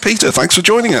Services. So Peter, thanks for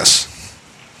joining us.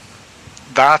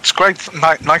 That's great.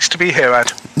 Nice to be here,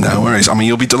 Ed. No worries. I mean,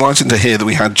 you'll be delighted to hear that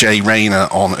we had Jay Rayner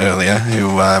on earlier,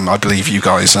 who I believe you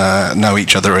guys know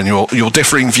each other and your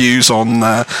differing views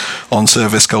on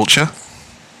service culture.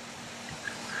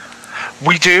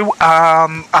 We do.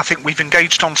 I think we've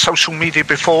engaged on social media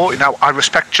before. I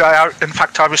respect Jay. In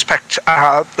fact, I respect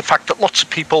the fact that lots of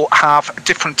people have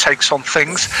different takes on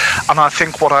things. And I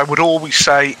think what I would always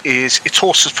say is it's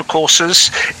horses for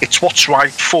courses. It's what's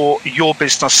right for your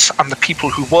business and the people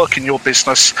who work in your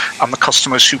business and the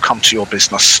customers who come to your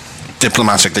business.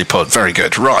 Diplomatically put. Very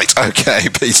good. Right. Okay,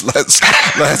 Pete.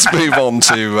 Let's move on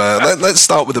to let's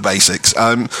start with the basics.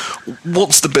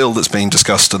 What's the bill that's being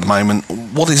discussed at the moment?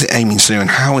 What is it aiming to do, and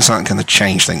how is that going to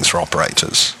change things for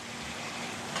operators?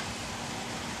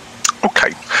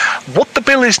 Okay. What the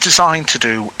bill is designed to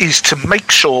do is to make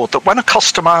sure that when a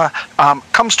customer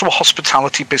comes to a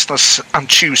hospitality business and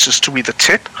chooses to either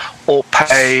tip or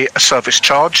pay a service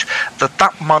charge,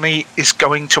 that money is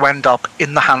going to end up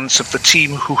in the hands of the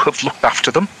team who have looked after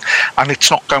them, and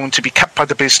it's not going to be kept by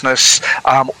the business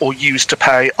or used to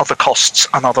pay other costs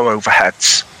and other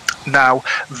overheads. Now,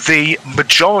 the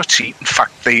majority, in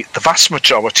fact, the vast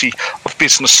majority of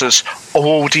businesses are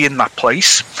already in that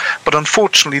place. But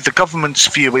unfortunately, the government's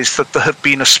view is that there have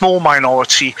been a small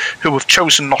minority who have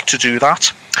chosen not to do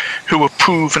that, who have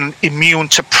proven immune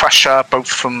to pressure, both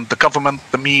from the government,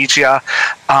 the media,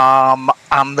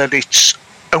 and that it's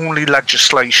only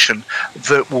legislation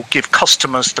that will give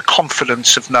customers the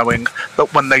confidence of knowing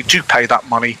that when they do pay that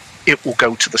money, it will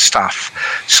go to the staff.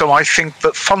 So I think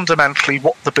that fundamentally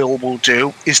what the bill will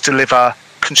do is deliver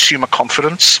consumer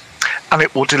confidence, and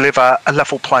it will deliver a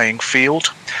level playing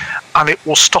field. and it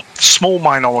will stop the small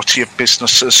minority of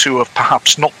businesses who have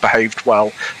perhaps not behaved well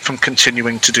from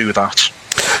continuing to do that.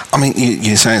 I mean,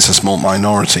 you say it's a small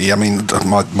minority. I mean,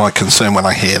 my concern when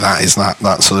I hear that is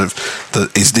that sort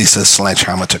of, is this a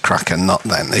sledgehammer to crack a nut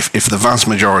then? If the vast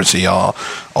majority are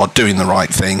doing the right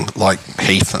thing, like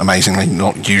Heath, amazingly,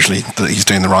 not usually that he's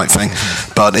doing the right thing,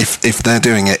 but if they're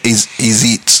doing it, is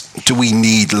it, do we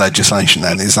need legislation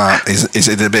then? Is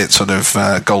it a bit sort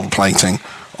of gold plating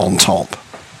on top?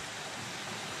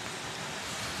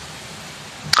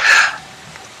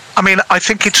 I mean, I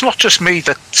think it's not just me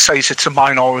that says it's a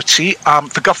minority.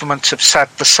 The government have said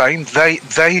the same.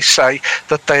 They say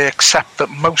that they accept that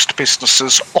most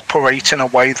businesses operate in a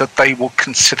way that they will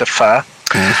consider fair.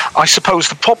 I suppose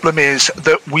the problem is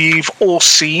that we've all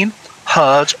seen,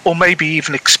 heard, or maybe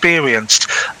even experienced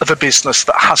of a business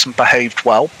that hasn't behaved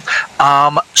well.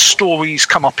 Stories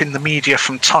come up in the media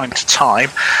from time to time,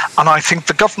 and I think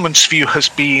the government's view has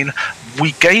been,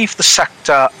 we gave the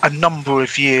sector a number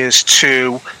of years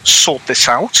to sort this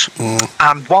out,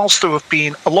 and whilst there have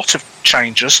been a lot of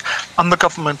changes, and the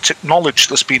government acknowledged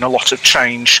there's been a lot of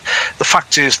change, the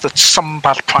fact is that some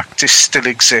bad practice still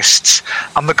exists,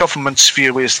 and the government's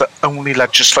view is that only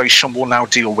legislation will now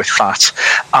deal with that.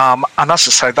 And as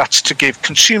I say, that's to give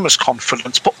consumers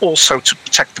confidence, but also to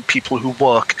protect the people who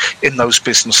work in those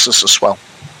businesses as well.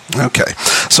 Okay,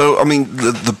 so I mean,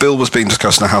 the bill was being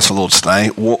discussed in the House of Lords today.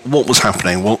 What was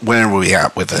happening? Where are we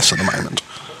at with this at the moment?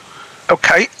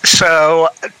 Okay, so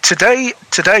today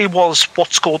was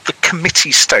what's called the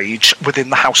committee stage within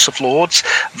the House of Lords.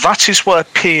 That is where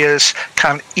peers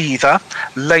can either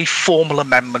lay formal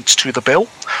amendments to the bill,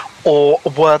 or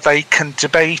where they can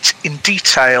debate in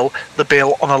detail the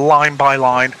bill on a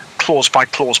line-by-line,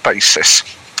 clause-by-clause basis.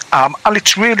 And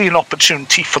it's really an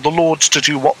opportunity for the Lords to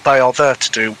do what they are there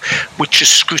to do, which is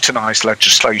scrutinise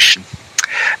legislation.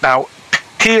 Now,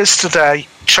 peers today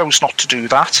chose not to do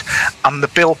that, and the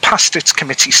bill passed its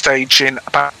committee stage in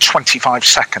about 25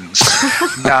 seconds.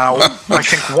 Now, I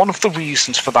think one of the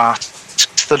reasons for that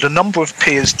is that a number of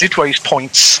peers did raise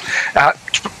points.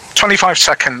 25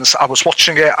 seconds, I was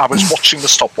watching it, I was watching the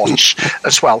stopwatch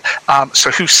as well.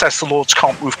 So who says the Lords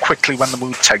can't move quickly when the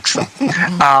mood takes them?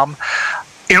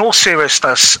 In all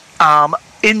seriousness,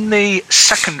 in the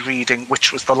second reading,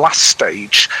 which was the last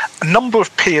stage, a number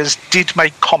of peers did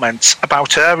make comments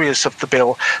about areas of the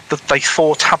bill that they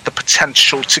thought had the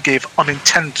potential to give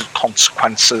unintended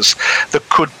consequences that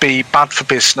could be bad for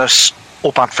business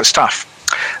or bad for staff.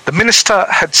 The Minister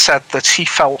had said that he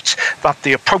felt that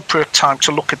the appropriate time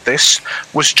to look at this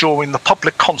was during the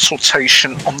public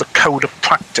consultation on the Code of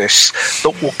Practice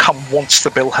that will come once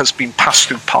the bill has been passed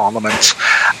through Parliament.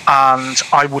 And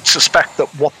I would suspect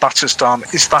that what that has done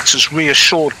is that has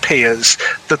reassured peers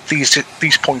that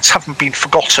these points haven't been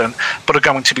forgotten, but are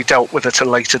going to be dealt with at a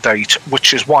later date,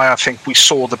 which is why I think we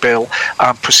saw the bill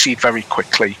proceed very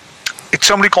quickly. It's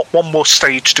only got one more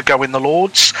stage to go in the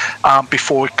Lords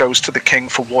before it goes to the King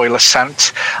for royal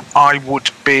assent. I would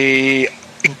be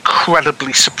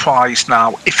incredibly surprised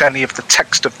now if any of the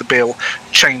text of the bill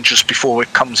changes before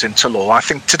it comes into law. I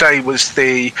think today was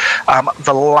the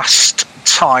last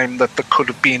time that there could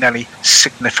have been any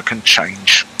significant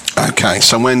change. Okay,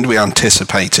 so when do we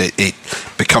anticipate it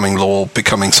becoming law,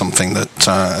 becoming something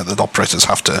that operators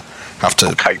have to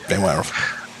be aware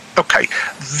of? Okay,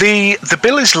 the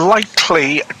bill is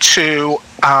likely to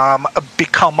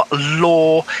become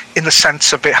law in the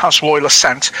sense of it has royal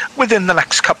assent within the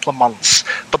next couple of months,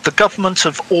 but the government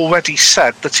have already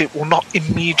said that it will not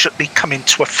immediately come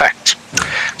into effect.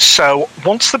 So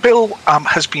once the bill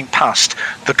has been passed,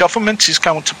 the government is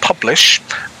going to publish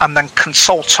and then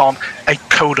consult on a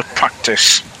code of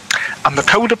practice. And the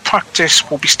code of practice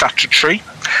will be statutory,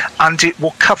 and it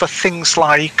will cover things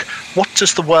like, what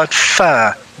does the word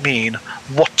fair mean?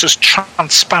 What does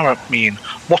transparent mean?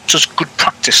 What does good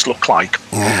practice look like?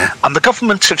 And the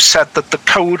government have said that the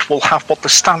code will have what the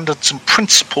standards and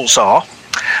principles are,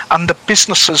 and the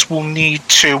businesses will need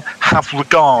to have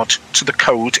regard to the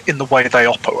code in the way they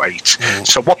operate.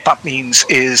 So what that means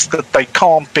is that they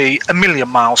can't be a million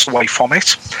miles away from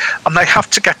it, and they have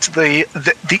to get to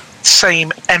the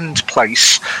same end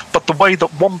place, but the way that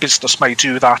one business may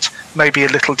do that may be a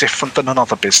little different than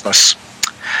another business.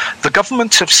 The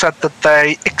government have said that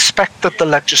they expect that the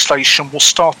legislation will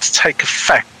start to take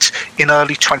effect in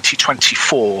early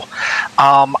 2024.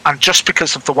 And just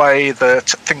because of the way that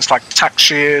things like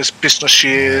tax years, business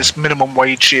years, minimum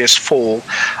wage years fall,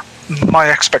 my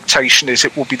expectation is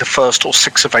it will be the 1st or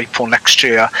 6th of April next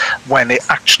year when it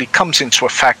actually comes into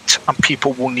effect, and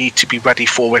people will need to be ready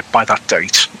for it by that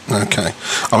date. Okay.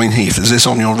 I mean, Heath, is this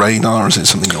on your radar? Is it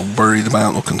something you're worried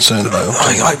about or concerned about?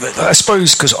 I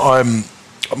suppose because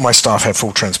my staff have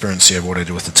full transparency of what I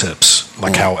do with the tips,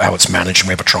 like how it's managed, and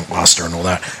we have a trunk master and all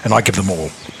that, and I give them all.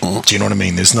 Do you know what I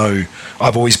mean?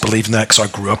 I've always believed in that because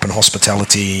I grew up in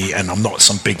hospitality, and I'm not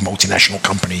some big multinational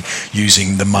company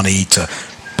using the money to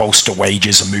bolster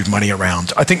wages and move money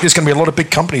around. I think there's going to be a lot of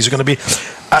big companies who are going to be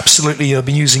absolutely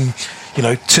be using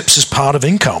tips as part of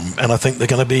income, and I think they're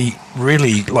going to be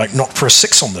really knocked for a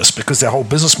six on this because their whole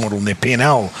business model and their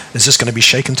P&L is just going to be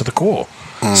shaken to the core.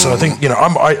 So I think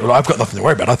I've got nothing to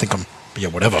worry about. I think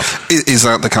whatever. Is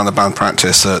that the kind of bad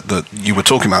practice that you were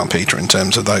talking about, Peter, in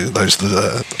terms of those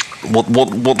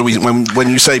what do we when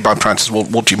you say bad practice,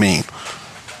 what do you mean?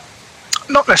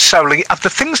 Not necessarily.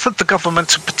 The things that the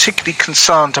government are particularly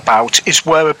concerned about is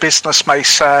where a business may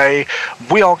say,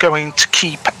 we are going to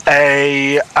keep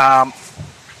a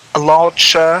large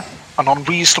share, an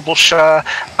unreasonable share,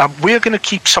 and we're going to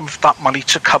keep some of that money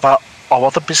to cover our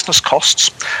other business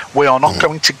costs. We are not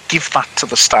going to give that to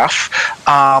the staff,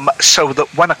 so that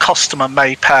when a customer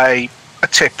may pay a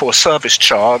tip or a service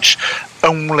charge,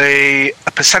 only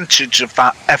a percentage of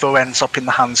that ever ends up in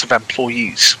the hands of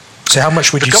employees. So how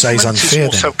much would you say is unfair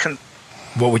then?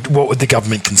 What would the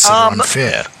government consider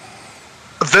unfair?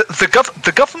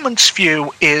 The government's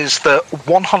view is that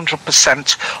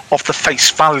 100% of the face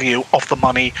value of the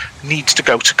money needs to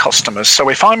go to customers. So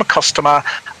if I'm a customer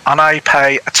and I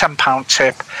pay a £10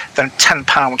 tip, then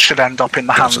 £10 should end up in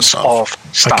the hands of staff.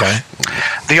 Okay.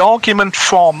 The argument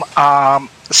from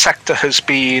the sector has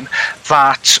been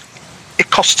that it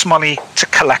costs money to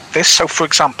collect this. So, for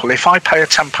example, if I pay a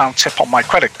 £10 tip on my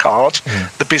credit card,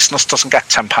 the business doesn't get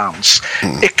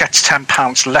 £10. It gets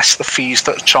 £10 less the fees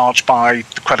that are charged by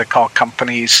the credit card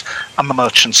companies and the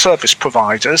merchant service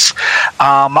providers,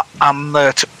 and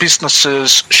that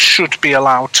businesses should be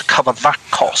allowed to cover that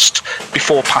cost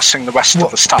before passing the rest of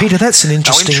the stuff. Peter, that's an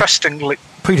interesting point.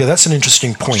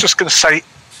 I was just going to say,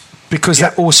 because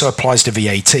that also applies to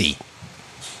VAT.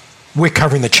 We're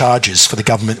covering the charges for the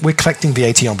government. We're collecting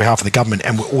VAT on behalf of the government,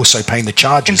 and we're also paying the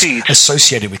charges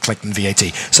associated with collecting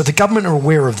VAT. So the government are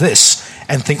aware of this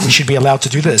and think we should be allowed to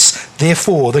do this.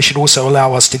 Therefore, they should also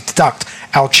allow us to deduct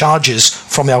our charges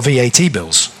from our VAT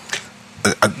bills.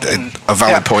 A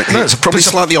valid point. No, it's probably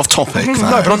slightly off topic. No,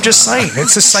 but I'm just saying,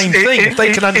 it's the same thing. If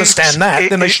they can understand that,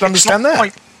 then they should understand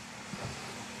that.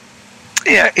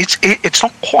 Yeah, it's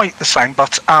not quite the same,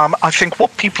 but I think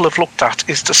what people have looked at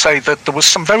is to say that there was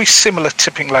some very similar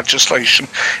tipping legislation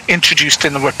introduced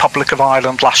in the Republic of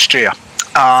Ireland last year.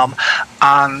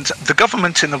 And the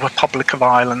government in the Republic of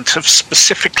Ireland have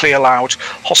specifically allowed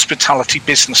hospitality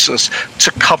businesses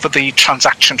to cover the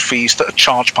transaction fees that are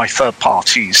charged by third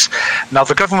parties. Now,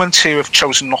 the government here have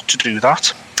chosen not to do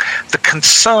that. The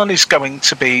concern is going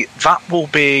to be that will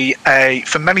be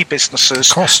for many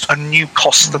businesses a new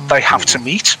cost that they have to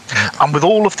meet. And with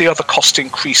all of the other cost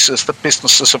increases that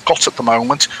businesses have got at the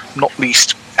moment, not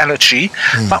least energy,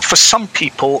 that for some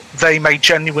people they may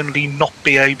genuinely not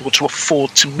be able to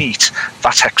afford to meet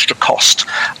that extra cost,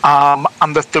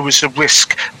 and that there is a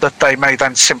risk that they may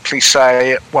then simply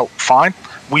say, well, fine,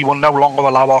 we will no longer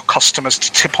allow our customers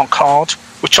to tip on card,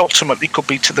 which ultimately could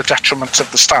be to the detriment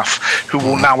of the staff, who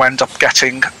will now end up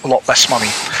getting a lot less money.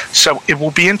 So it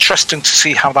will be interesting to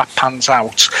see how that pans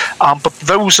out. But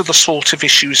those are the sort of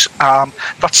issues.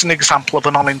 That's an example of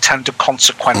an unintended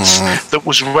consequence that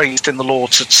was raised in the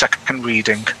Lords at second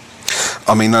reading.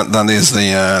 I mean, that is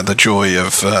the joy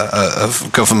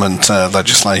of government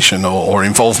legislation or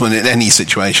involvement in any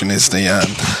situation, is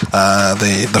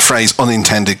the phrase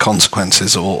unintended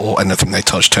consequences, or anything they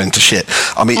touch turn to shit.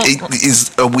 I mean,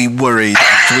 are we worried?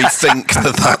 Do we think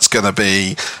that that's going to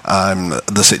be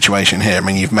the situation here? I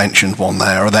mean, you've mentioned one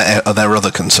there. Are there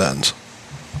other concerns?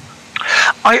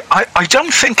 I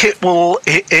don't think it will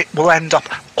end up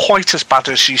quite as bad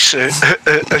as you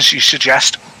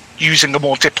suggest, using a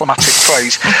more diplomatic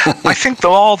phrase. I think there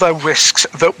are risks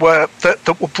that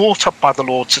were brought up by the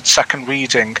Lords at second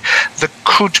reading that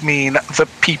could mean that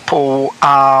people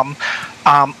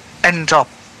end up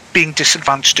being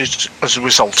disadvantaged as a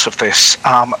result of this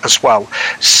as well.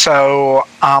 So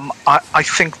I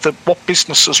think that what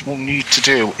businesses will need to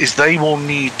do is they will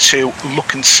need to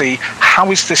look and see, how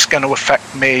is this going to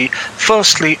affect me?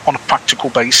 Firstly, on a practical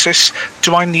basis,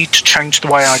 do I need to change the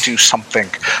way I do something?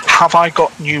 Have I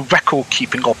got new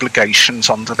record-keeping obligations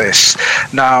under this?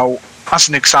 Now, as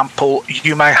an example,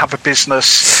 you may have a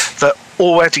business that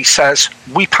already says,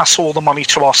 we pass all the money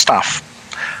to our staff.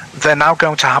 they're now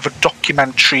going to have a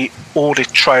documentary audit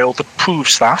trail that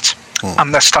proves that.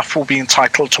 And their staff will be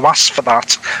entitled to ask for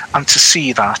that and to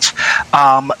see that.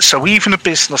 So even a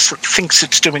business that thinks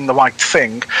it's doing the right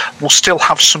thing will still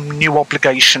have some new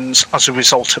obligations as a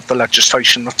result of the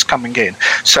legislation that's coming in.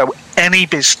 So any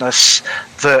business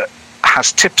that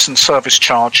has tips and service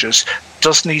charges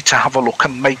does need to have a look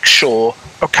and make sure,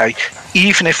 okay,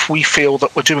 even if we feel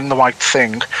that we're doing the right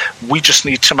thing, we just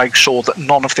need to make sure that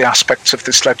none of the aspects of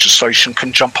this legislation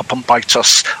can jump up and bite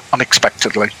us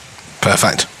unexpectedly.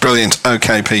 Perfect. Brilliant.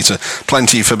 Okay, Peter.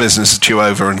 Plenty for business to chew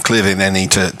over, and clearly they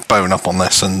need to bone up on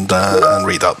this and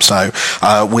read up. So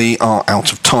we are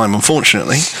out of time,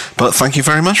 unfortunately, but thank you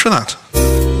very much for that.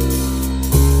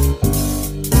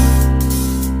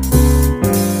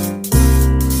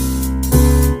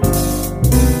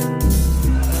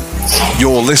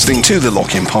 You're listening to the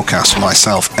Lock-In Podcast.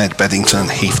 Myself, Ed Beddington,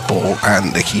 Heath Ball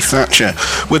and Nikki Thatcher.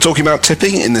 We're talking about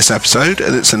tipping in this episode,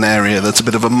 and it's an area that's a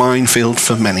bit of a minefield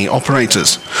for many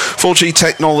operators. Fortunately,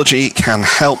 technology can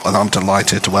help, and I'm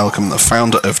delighted to welcome the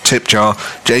founder of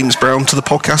TipJar, James Brown, to the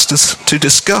podcast to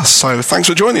discuss. So thanks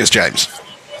for joining us, James.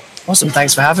 Awesome,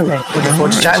 thanks for having me. Looking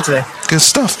forward to chatting today. Good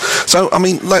stuff. So, I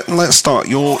mean, let's start.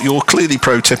 You're clearly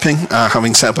pro-tipping,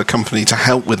 having set up a company to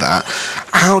help with that.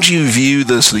 How do you view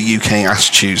the sort of UK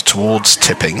attitude towards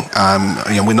tipping?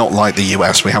 We're not like the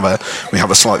US. We have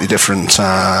a slightly different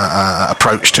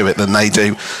approach to it than they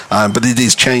do, but it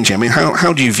is changing. I mean,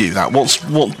 how do you view that? What's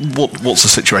the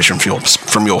situation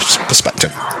from your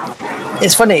perspective?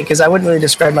 It's funny because I wouldn't really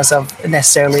describe myself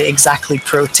necessarily exactly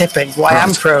pro-tipping. What I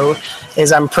am pro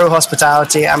is I'm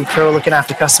pro-hospitality, I'm pro-looking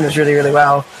after customers really, really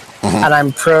well, and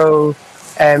I'm pro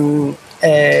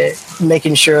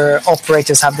making sure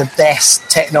operators have the best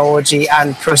technology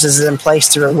and processes in place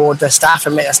to reward their staff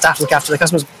and make their staff look after the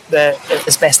customers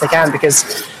as best they can,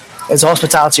 because as a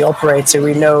hospitality operator,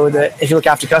 we know that if you look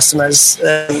after customers,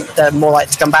 they're more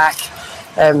likely to come back.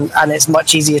 And it's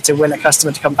much easier to win a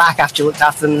customer to come back after you looked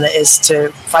after them than it is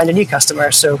to find a new customer.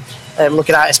 So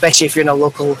looking at, especially if you're in a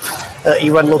local,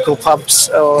 you run local pubs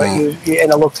or you're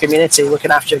in a local community,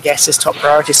 looking after your guests is top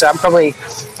priority. So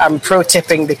I'm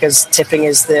pro-tipping because tipping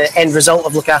is the end result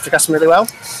of looking after a customer really well.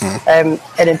 And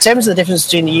in terms of the difference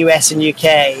between the US and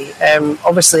UK,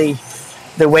 obviously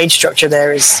the wage structure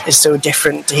there is so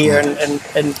different here,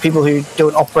 and people who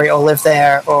don't operate or live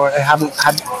there or haven't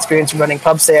had experience running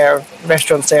pubs there,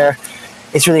 restaurants there,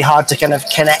 it's really hard to kind of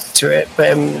connect to it.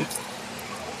 But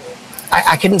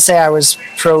I couldn't say I was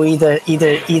pro either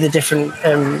different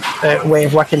way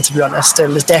of working, to be honest.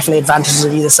 There's definitely advantages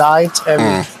of either side.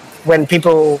 When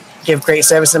people give great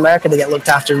service in America, they get looked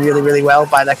after really, really well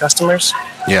by their customers.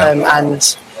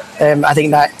 And I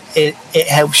think that it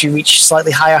helps you reach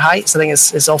slightly higher heights. I think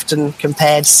it's often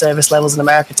compared service levels in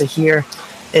America to here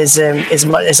is a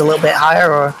little bit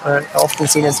higher or often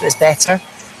seen as better.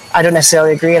 I don't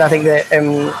necessarily agree, and I think that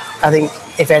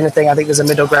if anything, I think there's a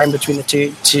middle ground between the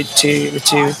two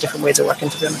different ways of working,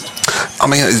 to be honest. I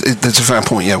mean, it's a fair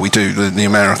point. Yeah, we do. The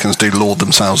Americans do laud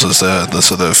themselves as the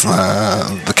sort of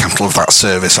the capital of that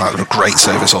service, like a great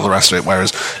service, all the rest of it.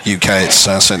 Whereas UK, it's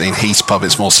certainly in Heath's pub,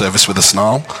 it's more service with a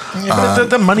snarl. Yeah, but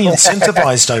the money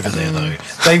incentivized over there, though.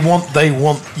 They want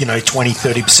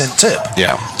 20-30% tip.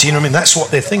 Yeah. Do you know what I mean? That's what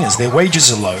their thing is. Their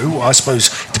wages are low, I suppose,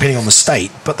 depending on the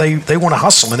state, but they want to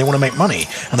hustle and they want to make money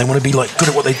and they want to be like good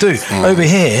at what they do. Over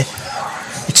here,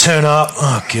 you turn up,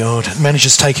 oh god,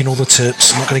 manager's taking all the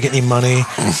tips, I'm not going to get any money,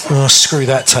 oh, screw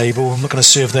that table, I'm not going to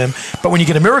serve them. But when you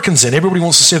get Americans in, everybody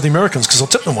wants to serve the Americans because they'll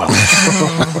tip them well.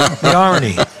 The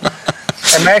irony.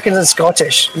 Americans and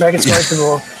Scottish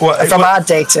people, from our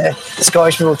data,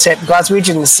 Scottish people tip.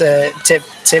 Glaswegians tip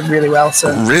really well.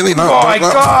 So really, no. Oh my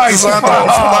God!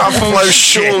 That flows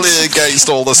surely against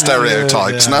all the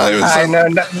stereotypes. No, I know.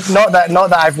 Not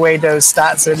that I've weighed those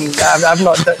stats, and I've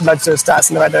not nudged those stats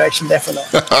in the right direction. Definitely.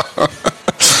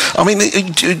 I mean,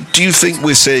 do you think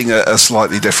we're seeing a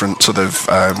slightly different sort of,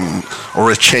 or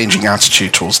a changing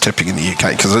attitude towards tipping in the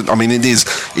UK? Because I mean, it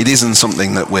isn't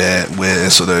something that we're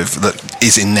sort of that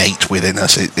is innate within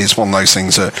us. It's one of those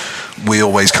things that we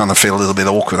always kind of feel a little bit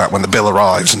awkward at when the bill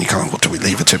arrives, and you kind of, well, do we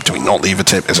leave a tip? Do we not leave a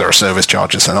tip? Is there a service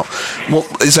charge? Is there not?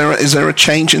 Is there a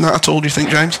change in that at all? Do you think,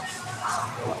 James?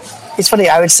 It's funny.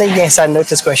 I would say yes and no to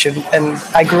this question. And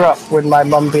I grew up with my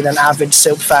mum being an avid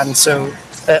soap fan, so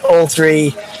all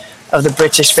three of the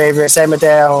British favourites,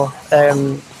 Emmerdale,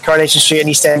 Coronation Street and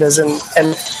EastEnders,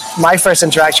 and my first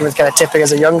interaction with kind of tipping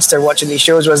as a youngster watching these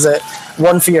shows was that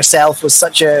one for yourself was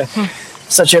such an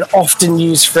often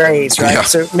used phrase, right? Yeah.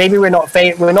 So maybe we're not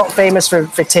famous for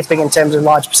tipping in terms of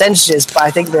large percentages, but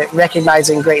I think that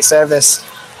recognising great service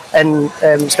and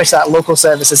especially that local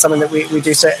service is something that we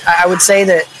do. So I would say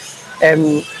that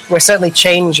we're certainly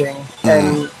changing,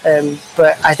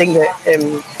 but I think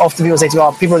that often people say to me,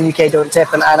 oh, people in the UK don't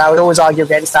tip, and I would always argue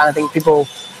against that. I think people,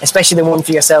 especially the one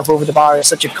for yourself over the bar, is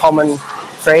such a common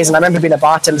phrase. And I remember being a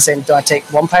bartender saying, do I take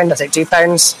 £1? Do I take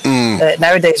 £2?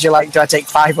 Nowadays you're like, do I take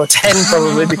 5 or 10?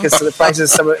 Probably because of the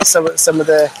prices, some of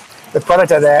the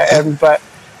product out there. But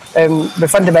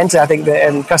fundamentally, I think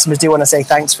that customers do want to say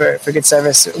thanks for good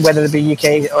service, whether it be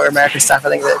UK or American staff. I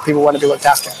think that people want to be looked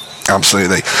after.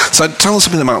 Absolutely. So tell us a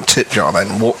bit about Tip Jar then.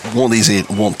 What is it?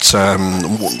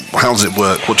 How does it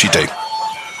work? What do you do?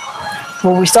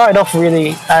 Well, we started off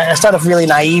really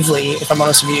naively, if I'm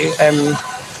honest with you.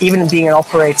 Even being an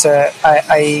operator,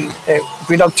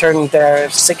 Brewdog turned their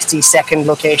 60-second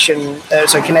location,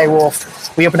 Canary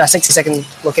Wharf. We opened our 60-second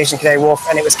location, Canary Wharf,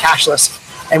 and it was cashless.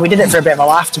 And we did it for a bit of a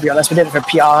laugh, to be honest. We did it for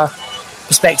PR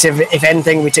perspective. If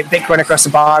anything, we took Bitcoin across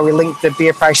the bar. We linked the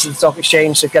beer price to the stock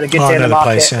exchange, so we've got a good day in the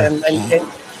market. Place, yeah.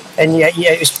 And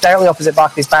it was directly opposite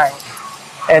Barclays Bank.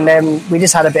 And we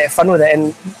just had a bit of fun with it.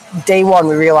 And day one,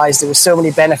 we realised there were so many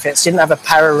benefits. You didn't have a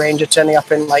Power Ranger turning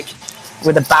up in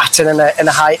with a baton and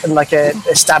a height and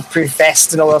a stab-proof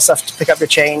vest and all that stuff to pick up your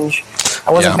change.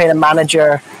 I wasn't paying a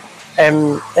manager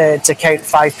to count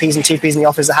 5p's and 2p's in the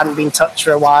office that hadn't been touched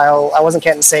for a while. I wasn't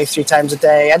counting safe 3 times a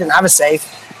day. I didn't have a safe.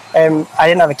 I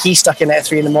didn't have a key stuck in it at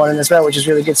 3 a.m. as well, which is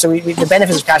really good. So the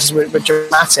benefits of cashless were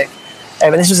dramatic.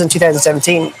 And this was in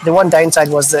 2017. The one downside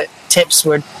was that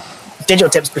digital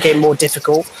tips became more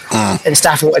difficult, and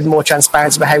staff wanted more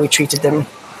transparency about how we treated them,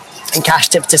 and cash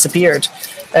tips disappeared.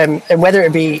 And whether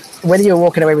you're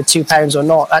walking away with £2 or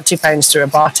not, that £2 to a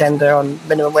bartender on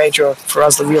minimum wage, or for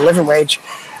us the real living wage,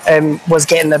 was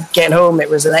getting home. It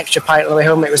was an extra pint on the way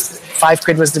home. It was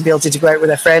 £5 was the ability to go out with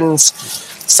their friends.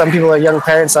 Some people are young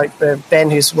parents, like Ben,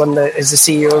 who's is the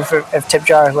CEO of Tip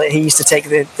Jar. He used to take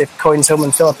the coins home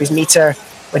and fill up his meter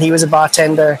when he was a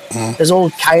bartender. There's all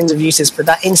kinds of uses, but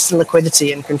that instant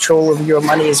liquidity and control of your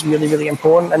money is really, really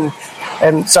important.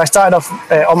 And so I started off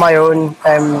on my own,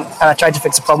 and I tried to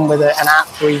fix a problem with an app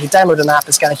where you could download an app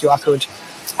and scan a QR code.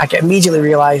 I immediately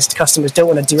realised customers don't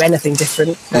want to do anything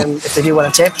different if they do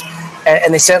want to tip.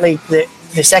 And they certainly,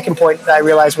 the second point that I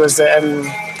realised was that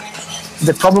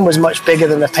the problem was much bigger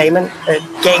than the payment.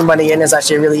 Getting money in is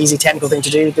actually a really easy technical thing to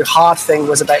do. The hard thing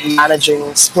was about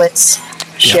managing splits,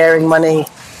 sharing money,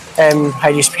 how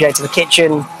do you project to the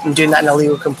kitchen, and doing that in a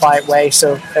legal compliant way.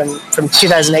 So from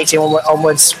 2018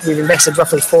 onwards, we've invested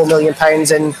roughly £4 million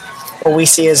in what we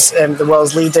see as the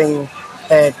world's leading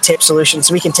tip solution.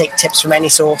 So we can take tips from any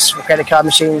source, from credit card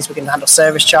machines, we can handle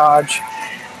service charge,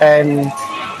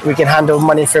 we can handle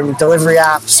money from delivery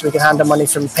apps, we can handle money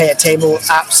from pay at table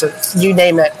apps. So you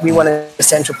name it, we want a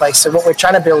central place. So what we're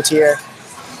trying to build here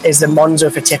is the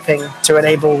Monzo for tipping, to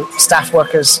enable staff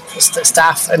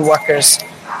and workers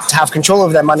to have control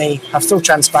of their money, have full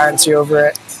transparency over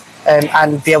it,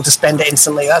 and be able to spend it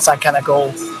instantly. That's our kind of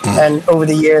goal. And over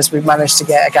the years, we've managed to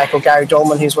get a guy called Gary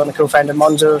Dolman, who's one of the co-founders of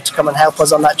Monzo, to come and help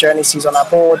us on that journey. So he's on our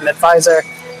board, an advisor,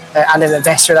 and an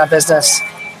investor in our business.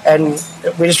 And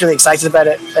we're just really excited about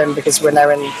it, because we're now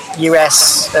in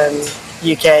US,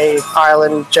 UK,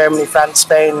 Ireland, Germany, France,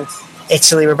 Spain,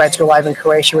 Italy. We're about to go live in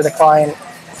Croatia with a client.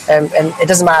 And it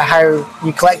doesn't matter how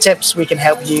you collect tips, we can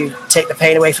help you take the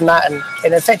pain away from that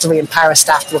and effectively empower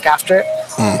staff to look after it.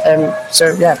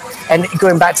 And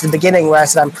going back to the beginning where I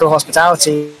said I'm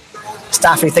pro-hospitality,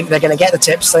 staff who think they're going to get the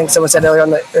tips. I think someone said earlier on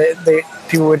that the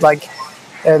people would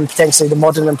potentially the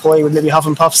modern employee would maybe huff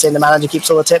and puff saying the manager keeps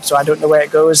all the tips, so I don't know where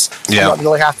it goes. I'm not going to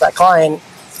look after that client.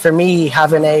 For me,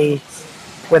 having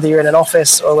whether you're in an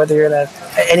office or whether you're in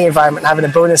any environment, having a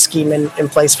bonus scheme in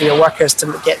place for your workers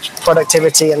to get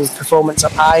productivity and performance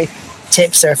up high,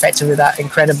 tips are effectively that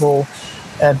incredible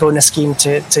bonus scheme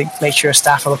to make sure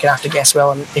staff are looking after guests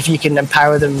well. And if you can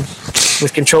empower them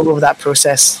with control over that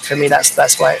process, for me, that's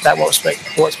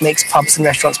what makes pubs and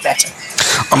restaurants better.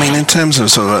 I mean, in terms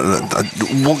of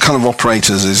what kind of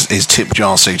operators is Tip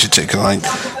Jar suited to? Because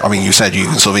I mean, you said you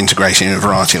can sort of integrate it in a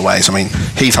variety of ways. I mean,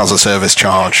 Heath has a service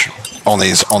charge on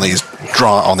his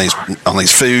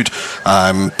food,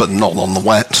 but not on the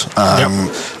wet.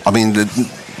 I mean,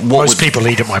 most people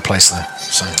eat at my place though.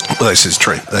 So this is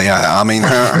true. Yeah, I mean,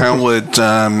 how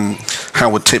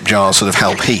would Tip Jar sort of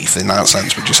help Heath in that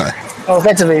sense? Would you say? Well,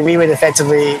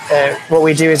 what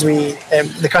we do is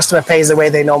the customer pays the way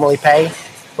they normally pay.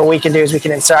 What we can do is we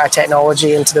can insert our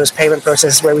technology into those payment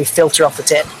processes where we filter off the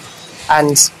tip.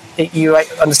 And you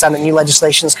understand that new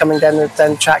legislation is coming down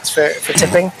the tracks for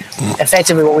tipping.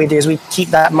 Effectively, what we do is we keep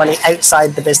that money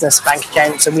outside the business bank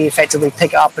account, so we effectively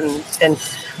pick it up and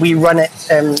we run it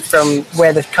from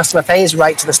where the customer pays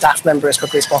right to the staff member as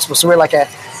quickly as possible. So we're like a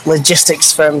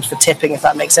logistics firm for tipping, if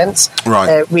that makes sense.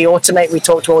 Right. We automate, we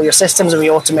talk to all your systems, and we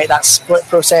automate that split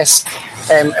process,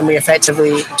 and we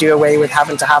effectively do away with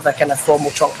having to have a kind of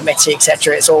formal trunk committee,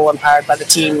 etc. It's all empowered by the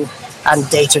team and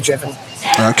data driven.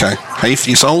 Okay. Heath,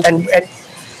 you sold? And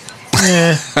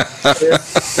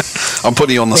I'm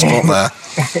putting you on the spot there.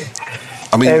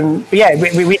 I mean,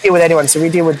 we deal with anyone. So we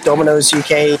deal with Domino's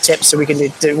UK tips, so we can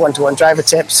do one-to-one driver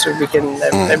tips. So we can.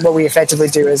 And what we effectively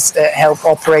do is help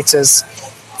operators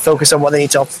focus on what they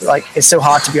need to. Like, it's so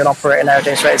hard to be an operator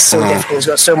nowadays, right? It's so difficult. You've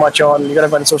got so much on. You've got to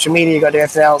run social media. You've got to do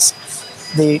everything else.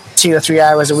 The 2 or 3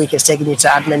 hours a week it's taking you to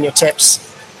admin your tips,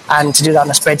 and to do that on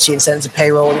a spreadsheet and send it to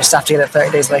payroll, and your staff to get it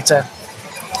 30 days later.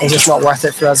 It's just not worth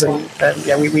it for us, and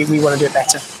we want to do it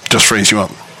better. Just frees you up.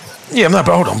 Yeah, no,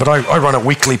 but hold on. But I run a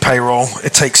weekly payroll.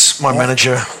 It takes my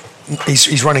manager.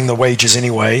 He's running the wages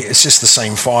anyway. It's just the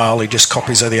same file. He just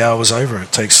copies the hours over.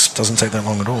 Doesn't take that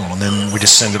long at all. And then we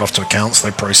just send it off to accounts.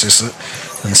 They process it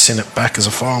and send it back as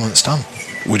a file, and it's done.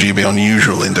 Would you be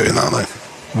unusual in doing that, though?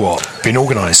 What? Being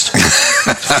organised?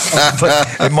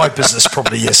 But in my business,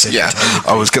 probably yes. Yeah,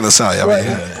 I was going to say.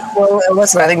 Well,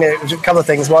 listen, I think there's a couple of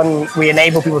things. One, we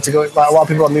enable people to go. A lot of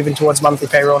people are moving towards monthly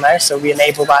payroll now, so we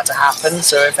enable that to happen.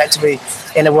 So effectively,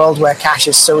 in a world where cash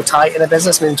is so tight in a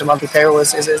business, moving to monthly payroll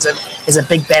is a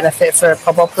big benefit for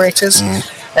pub operators.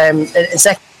 And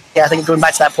secondly, I think going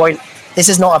back to that point, this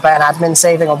is not about an admin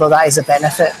saving, although that is a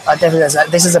benefit.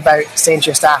 This is about saying to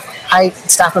your staff,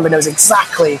 staff member knows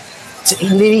exactly.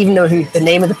 They even know the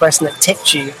name of the person that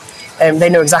tipped you. They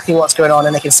know exactly what's going on,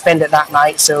 and they can spend it that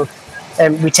night. So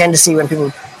we tend to see when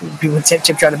people tip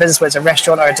you out of business, whether it's a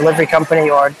restaurant or a delivery company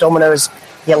or Domino's,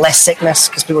 you get less sickness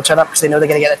because people turn up because they know they're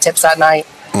going to get the tips that night.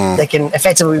 They can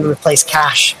effectively replace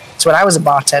cash. So when I was a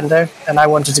bartender and I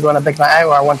wanted to go on a big night out,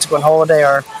 or I wanted to go on holiday,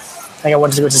 or I think I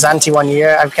wanted to go to Zante one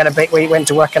year, I kind of went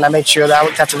to work and I made sure that I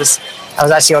looked after this. I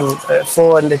was actually on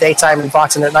floor in the daytime and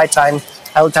bartender at night time.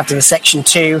 I looked after the section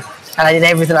 2. And I did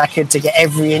everything I could to get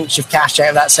every inch of cash out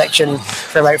of that section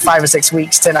for about 5 or 6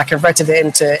 weeks. Then I converted it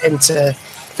into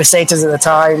pesetas at the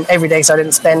time every day, so I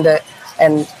didn't spend it.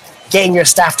 And getting your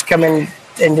staff to come in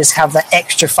and just have that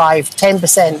extra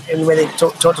 5-10% in the way they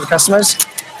talk to the customers,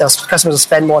 those customers will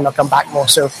spend more and they'll come back more.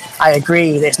 So I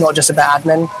agree that it's not just about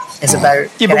admin; it's about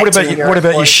But what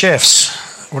about your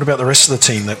chefs? What about the rest of the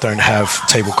team that don't have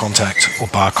table contact or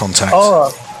bar contact?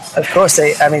 Oh. Of course,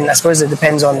 I suppose it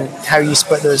depends on how you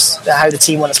split those, how the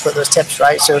team want to split those tips,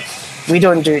 right? So we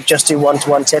don't just do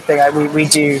one-to-one tipping.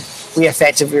 We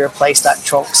effectively replace that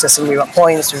trunk system. We've got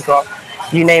points, we've got,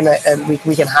 you name it, and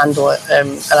we can handle it.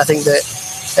 And I think that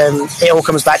it all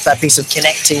comes back to that piece of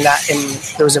connecting that in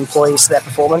those employees to their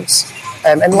performance.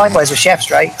 And likewise with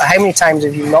chefs, right? How many times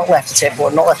have you not left a tip or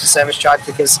not left a service charge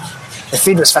because the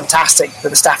food was fantastic, but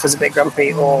the staff was a bit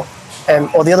grumpy, or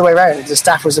the other way around, the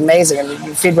staff was amazing and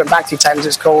the feed went back 2 times, it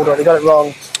was cold, or they got it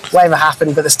wrong, whatever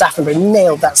happened, but the staff member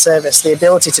nailed that service. The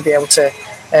ability to be able to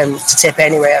tip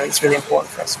anyway, I think it's really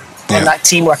important for us. Yeah. And that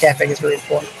teamwork ethic is really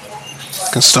important.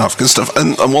 Good stuff.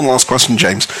 And one last question,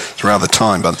 James. It's around the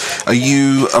time, but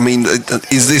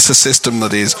is this a system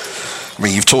that is... I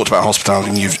mean, you've talked about hospitality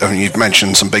and you've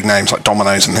mentioned some big names like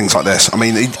Domino's and things like this. I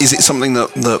mean, is it something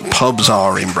that pubs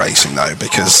are embracing, though?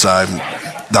 Because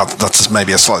that's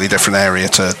maybe a slightly different area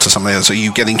to some of the others. Are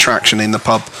you getting traction in the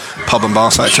pub and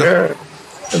bar sector?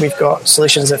 Sure. We've got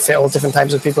solutions that fit all different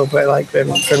types of people. But like for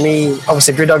me,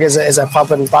 obviously, Brewdog is a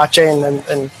pub and bar chain.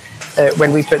 And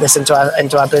when we put this into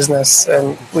our business,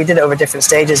 we did it over different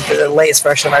stages. But the latest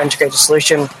version of our integrated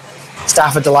solution,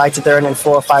 staff are delighted. They're earning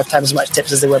 4 or 5 times as much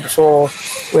tips as they were before.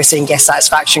 We're seeing guest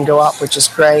satisfaction go up, which is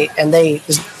great. And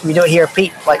we don't hear a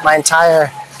peep. Like my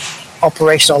entire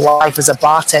operational life as a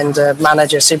bartender,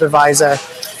 manager, supervisor,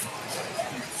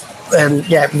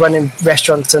 running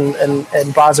restaurants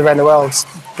and bars around the world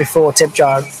before tip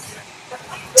jar.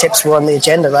 Tips were on the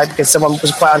agenda, right? Because someone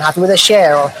was quite unhappy with their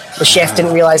share, or the chef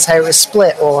didn't realise how it was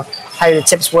split, or how the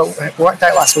tips worked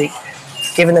out last week.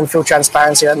 Giving them full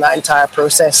transparency on that entire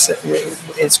process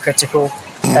is critical,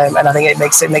 and I think it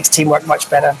makes teamwork much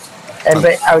better.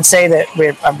 But I would say that we're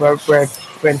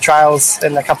in trials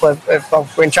in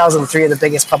we're in trials in 3 of the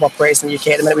biggest pub operators in the UK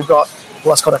at the minute. We've got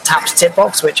what's called a tapped tip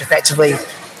box, which effectively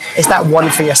is that one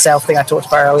for yourself thing I talked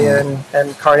about earlier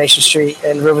in Coronation Street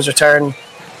and Rover's Return.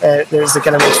 There's the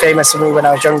kind of most famous for me when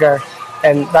I was younger,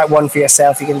 and that one for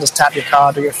yourself, you can just tap your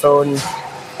card or your phone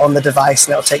on the device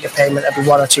and it'll take your payment. It'll be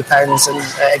 £1 or £2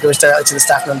 and it goes directly to the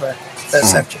staff member.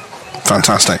 served you.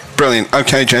 Fantastic. Brilliant.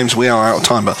 Okay, James, we are out of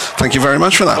time, but thank you very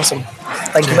much for that. Awesome.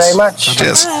 Thank you very much.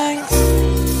 Cheers. Thanks.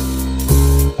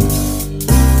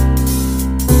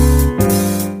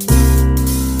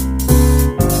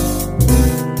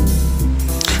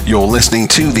 You're listening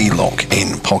to the Lock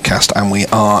In podcast, and we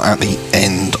are at the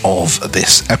end of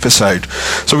this episode.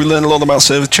 So we learned a lot about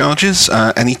service charges.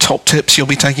 Any top tips you'll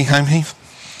be taking home, Heath?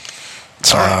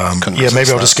 Sorry,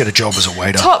 maybe I'll just get a job as a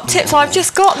waiter. Top tips, I've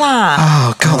just got that.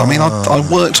 Oh, God, I mean, I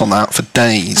worked on that for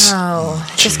days. Oh,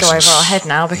 just go over our head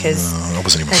now because I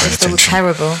wasn't even paying attention.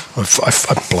 Terrible.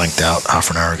 I blanked out half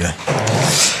an hour ago.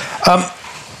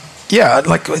 Yeah,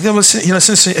 like,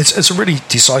 since it's a really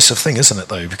decisive thing, isn't it,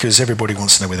 though? Because everybody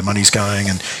wants to know where the money's going,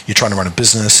 and you're trying to run a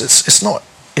business. It's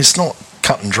not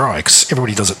cut and dry because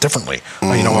everybody does it differently.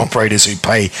 Operators who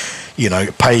pay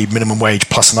minimum wage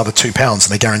plus another £2, and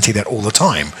they guarantee that all the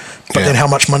time. But then how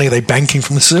much money are they banking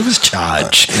from the service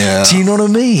charge? Do you know what I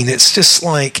mean? It's just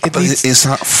like... is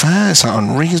that fair? Is that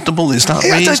unreasonable? Is that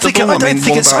reasonable? I don't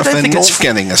think it's what about if they're not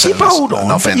getting a service,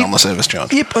 nothing on the service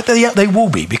charge? Yeah, but they will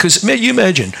be, because you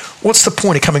imagine, what's the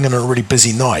point of coming in on a really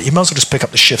busy night? You might as well just pick up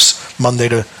the shifts Monday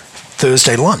to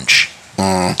Thursday lunch.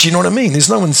 Do you know what I mean? There's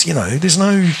no one's, there's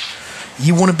no...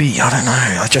 You want to be, I don't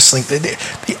know, I just think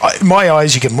that in my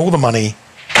eyes, you give them all the money,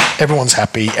 everyone's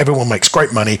happy, everyone makes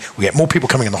great money, we get more people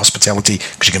coming into hospitality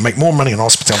because you can make more money in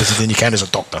hospitality than you can as a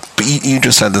doctor. But you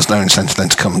just said there's no incentive then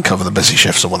to come and cover the busy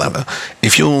shifts or whatever.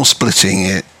 If you're splitting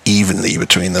it evenly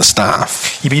between the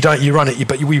staff... we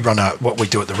run what we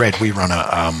do at the Red, we run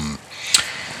a...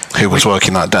 Who was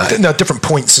working that day? No, different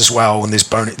points as well, and there's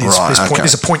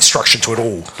a point structure to it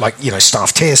all. Like,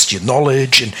 staff test, your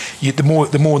knowledge, and the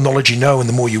more knowledge you know, and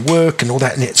the more you work, and all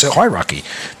that. And it's a hierarchy.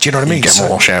 Do you know what I mean? You get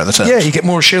more share of the tips. Yeah, you get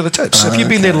more share of the tips. So if you've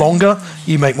been there longer,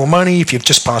 you make more money. If you've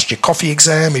just passed your coffee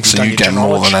exam, if you've done your get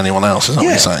more than anyone else. Is that what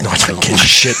you're saying? No, I don't give a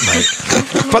shit,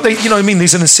 mate. But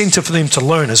there's an incentive for them to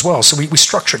learn as well. So we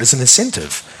structure it as an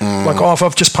incentive. Like, if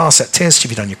I've just passed that test,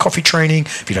 if you've done your coffee training,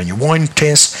 if you've done your wine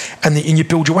test, and you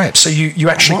build your way up. So you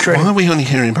actually create... Why are we only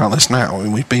hearing about this now? I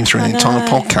mean, we've been through an entire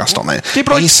podcast on it.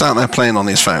 Yeah, he's sat there playing on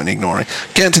his phone, ignoring.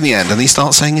 Get to the end, and he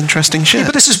starts saying interesting shit. Yeah,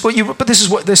 but this is what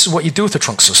you do with the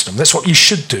trunk system. That's what you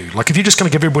should do. Like, if you're just going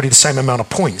to give everybody the same amount of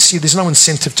points, there's no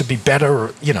incentive to be better. Or,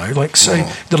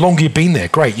 the longer you've been there,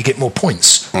 great, you get more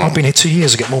points. I've been here 2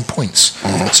 years, I get more points.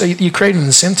 So you create an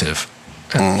incentive.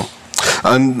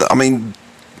 And I mean,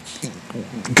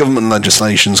 government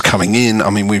legislation's coming in. I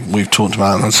mean, we've talked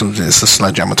about it's a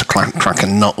sledgehammer to crack a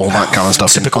nut, all that kind of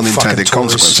stuff, and unintended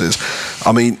consequences.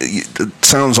 I mean, it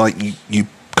sounds like you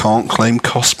can't claim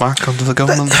costs back under the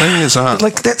government thing. Is that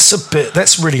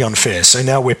that's really unfair? So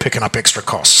now we're picking up extra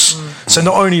costs. So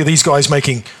not only are these guys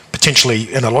making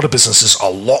potentially in a lot of businesses a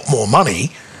lot more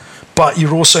money, but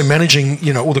you're also managing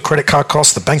all the credit card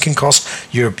costs, the banking costs,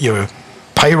 your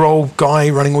payroll guy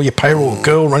running all your payroll,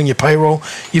 girl running your payroll.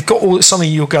 You've got all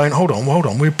something. You're going, hold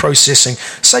on. We're processing.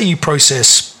 Say you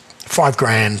process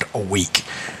 $5,000 a week,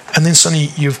 and then suddenly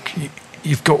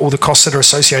you've got all the costs that are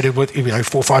associated with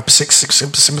 4, 5, 6,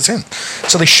 7%.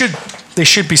 So there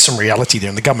should be some reality there,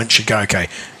 and the government should go, okay,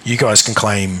 you guys can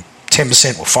claim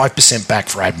 10% or 5% back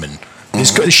for admin.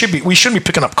 We shouldn't be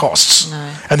picking up costs.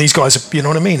 No. And these guys, you know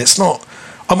what I mean? It's not.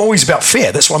 I'm always about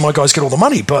fair. That's why my guys get all the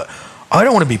money, but I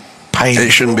don't want to be paying. It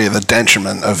shouldn't be the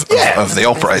detriment of the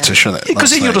operator, should it? Because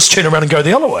then you'll just turn around and go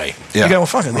the other way. Yeah. You go, well,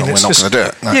 fuck it. We're not going to do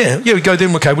it. No. Yeah, we go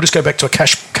then. Okay, we'll just go back to a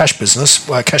cash business,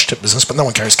 cash tip business, but no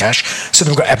one carries cash. So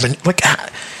then we've got admin. Like,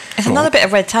 it's another bit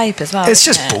of red tape as well. It's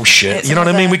just bullshit. You know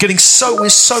what I mean? We're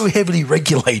so heavily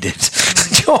regulated.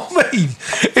 Do you know what I mean?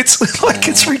 It's like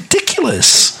it's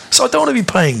ridiculous. So I don't want to be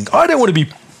paying. I don't want to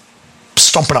be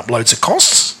stomping up loads of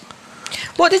costs.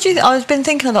 What did you? I've been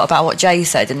thinking a lot about what Jay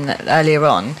said earlier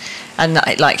on, and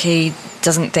like he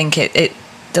doesn't think it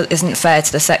isn't fair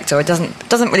to the sector. It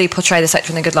doesn't really portray the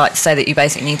sector in a good light to say that you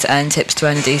basically need to earn tips to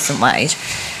earn a decent wage.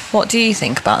 What do you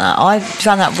think about that? I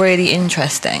found that really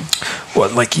interesting.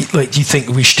 What, like you think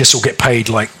we should just all get paid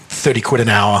like 30 quid an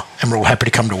hour and we're all happy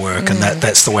to come to work and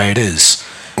that's the way it is?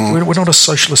 We're not a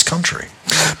socialist country.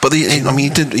 But he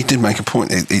did make a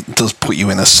point. It does put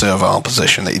you in a servile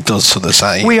position. It does sort of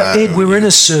say... we're in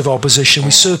a servile position.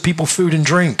 We serve people food and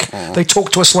drink. They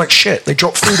talk to us like shit. They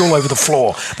drop food all over the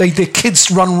floor. Their kids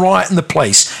run riot in the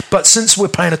place. But since we're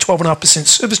paying a 12.5%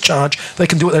 service charge, they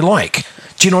can do what they like.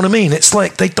 Do you know what I mean? It's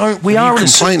like they don't. We are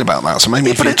complain about that. So maybe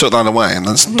if you took that away and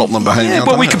then stop them behaving. Yeah,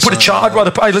 well, we could put a charge. I'd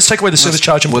rather let's take away the service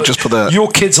charge and just put your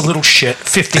kid's a little shit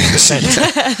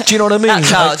 15%. Do you know what I mean? That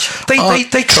charge.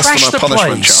 They trash the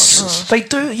place. They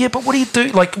do. Yeah, but what do you do?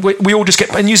 Like we all just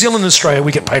get in New Zealand and Australia.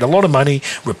 We get paid a lot of money.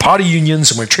 We're part of unions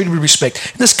and we're treated with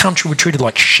respect. In this country, we're treated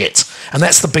like shit, and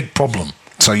that's the big problem.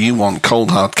 So you want cold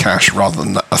hard cash rather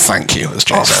than a thank you, as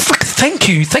Jay said. Thank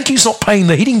you. Thank you's not paying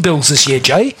the heating bills this year,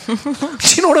 Jay. Do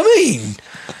you know what I mean?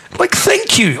 Like,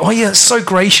 thank you. Oh, yeah, it's so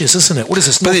gracious, isn't it? What is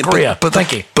this, North Korea? But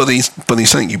thank you. But he's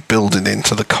saying you build it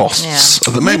into the costs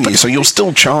of the menu, so you're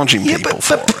still charging people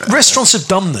for it. Restaurants have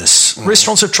done this.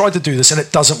 Restaurants have tried to do this, and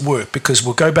it doesn't work because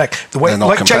we'll go back. The way,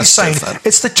 like Jay's saying,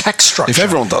 it's the tax structure. If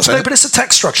everyone does it. No, but it's the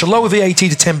tax structure. Lower VAT to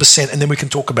 10%, and then we can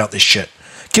talk about this shit.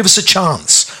 Give us a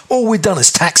chance. All we've done is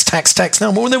tax. Now,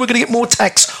 and then we're going to get more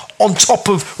tax on top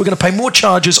of, we're going to pay more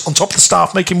charges on top of the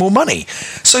staff making more money.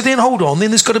 So then, hold on,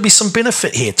 then there's got to be some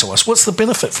benefit here to us. What's the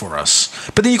benefit for us?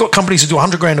 But then you've got companies who do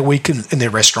 $100,000 a week in their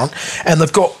restaurant, and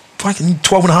they've got fucking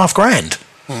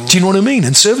 $12,500. Do you know what I mean?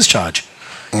 In service charge.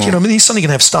 Do you know what I mean? He's suddenly going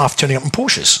to have staff turning up in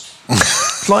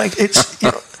Porsches. Like, it's,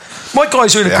 you know, my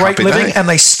guys are doing a great living, and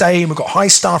they stay, and we've got high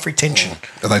staff retention.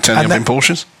 Are they turning up in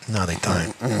Porsches? No, they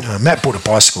don't. Matt bought a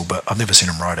bicycle, but I've never seen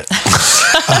him ride it.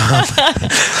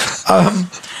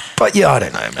 But yeah, I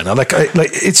don't know, man.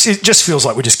 It just feels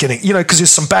like we're just getting, because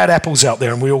there's some bad apples out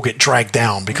there, and we all get dragged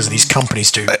down because of these companies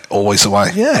do. Always the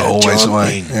way. Yeah, always the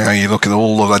way. You look at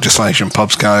all the legislation,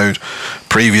 pubs code,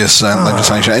 previous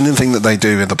legislation, anything that they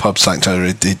do in the pub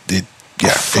sector,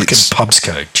 fucking pubs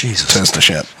code, Jesus, turns to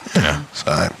shit. Yeah. So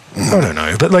I don't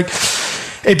know, but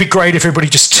it'd be great if everybody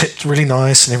just tipped really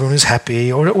nice and everyone was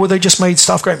happy, or they just made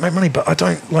staff great, make money. But I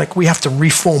don't we have to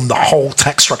reform the whole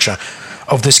tax structure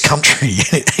of this country.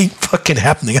 It ain't fucking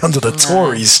happening under the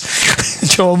Tories. Do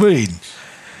you know what I mean?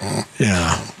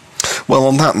 Yeah. Well,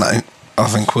 on that note, I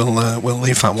think we'll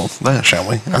leave that one there, shall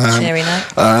we? Cheery note.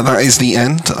 That is the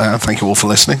end. Thank you all for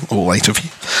listening, all 8 of you.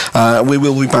 We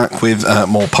will be back with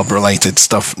more pub-related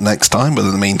stuff next time, but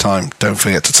in the meantime, don't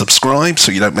forget to subscribe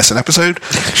so you don't miss an episode.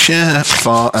 Share,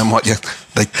 and what? Yeah,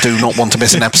 they do not want to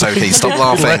miss an episode here. Stop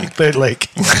laughing. Bird Lake.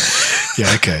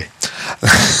 Yeah, okay.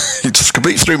 You just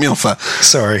completely threw me off there.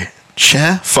 Sorry.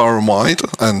 Share far and wide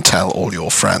and tell all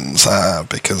your friends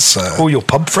because all your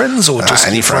pub friends or just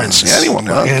any friends? Yeah, anyone.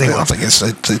 I think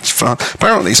it's fun.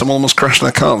 Apparently, someone almost crashed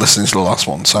their car listening to the last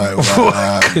one. So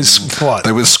what?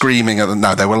 They were screaming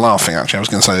they were laughing. Actually, I was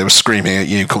going to say they were screaming at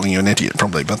you, calling you an idiot,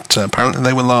 probably. But apparently,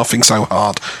 they were laughing so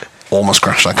hard. Almost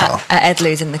crashed their car. At Ed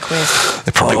losing the quiz.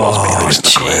 It probably was me losing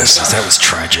the quiz. That was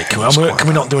tragic. Can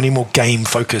we not do any more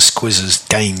game-focused quizzes?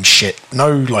 Game shit.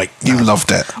 No, You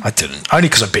loved it. I didn't. Only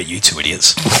because I bet you two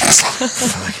idiots.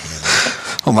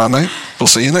 On that note, we'll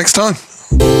see you next time.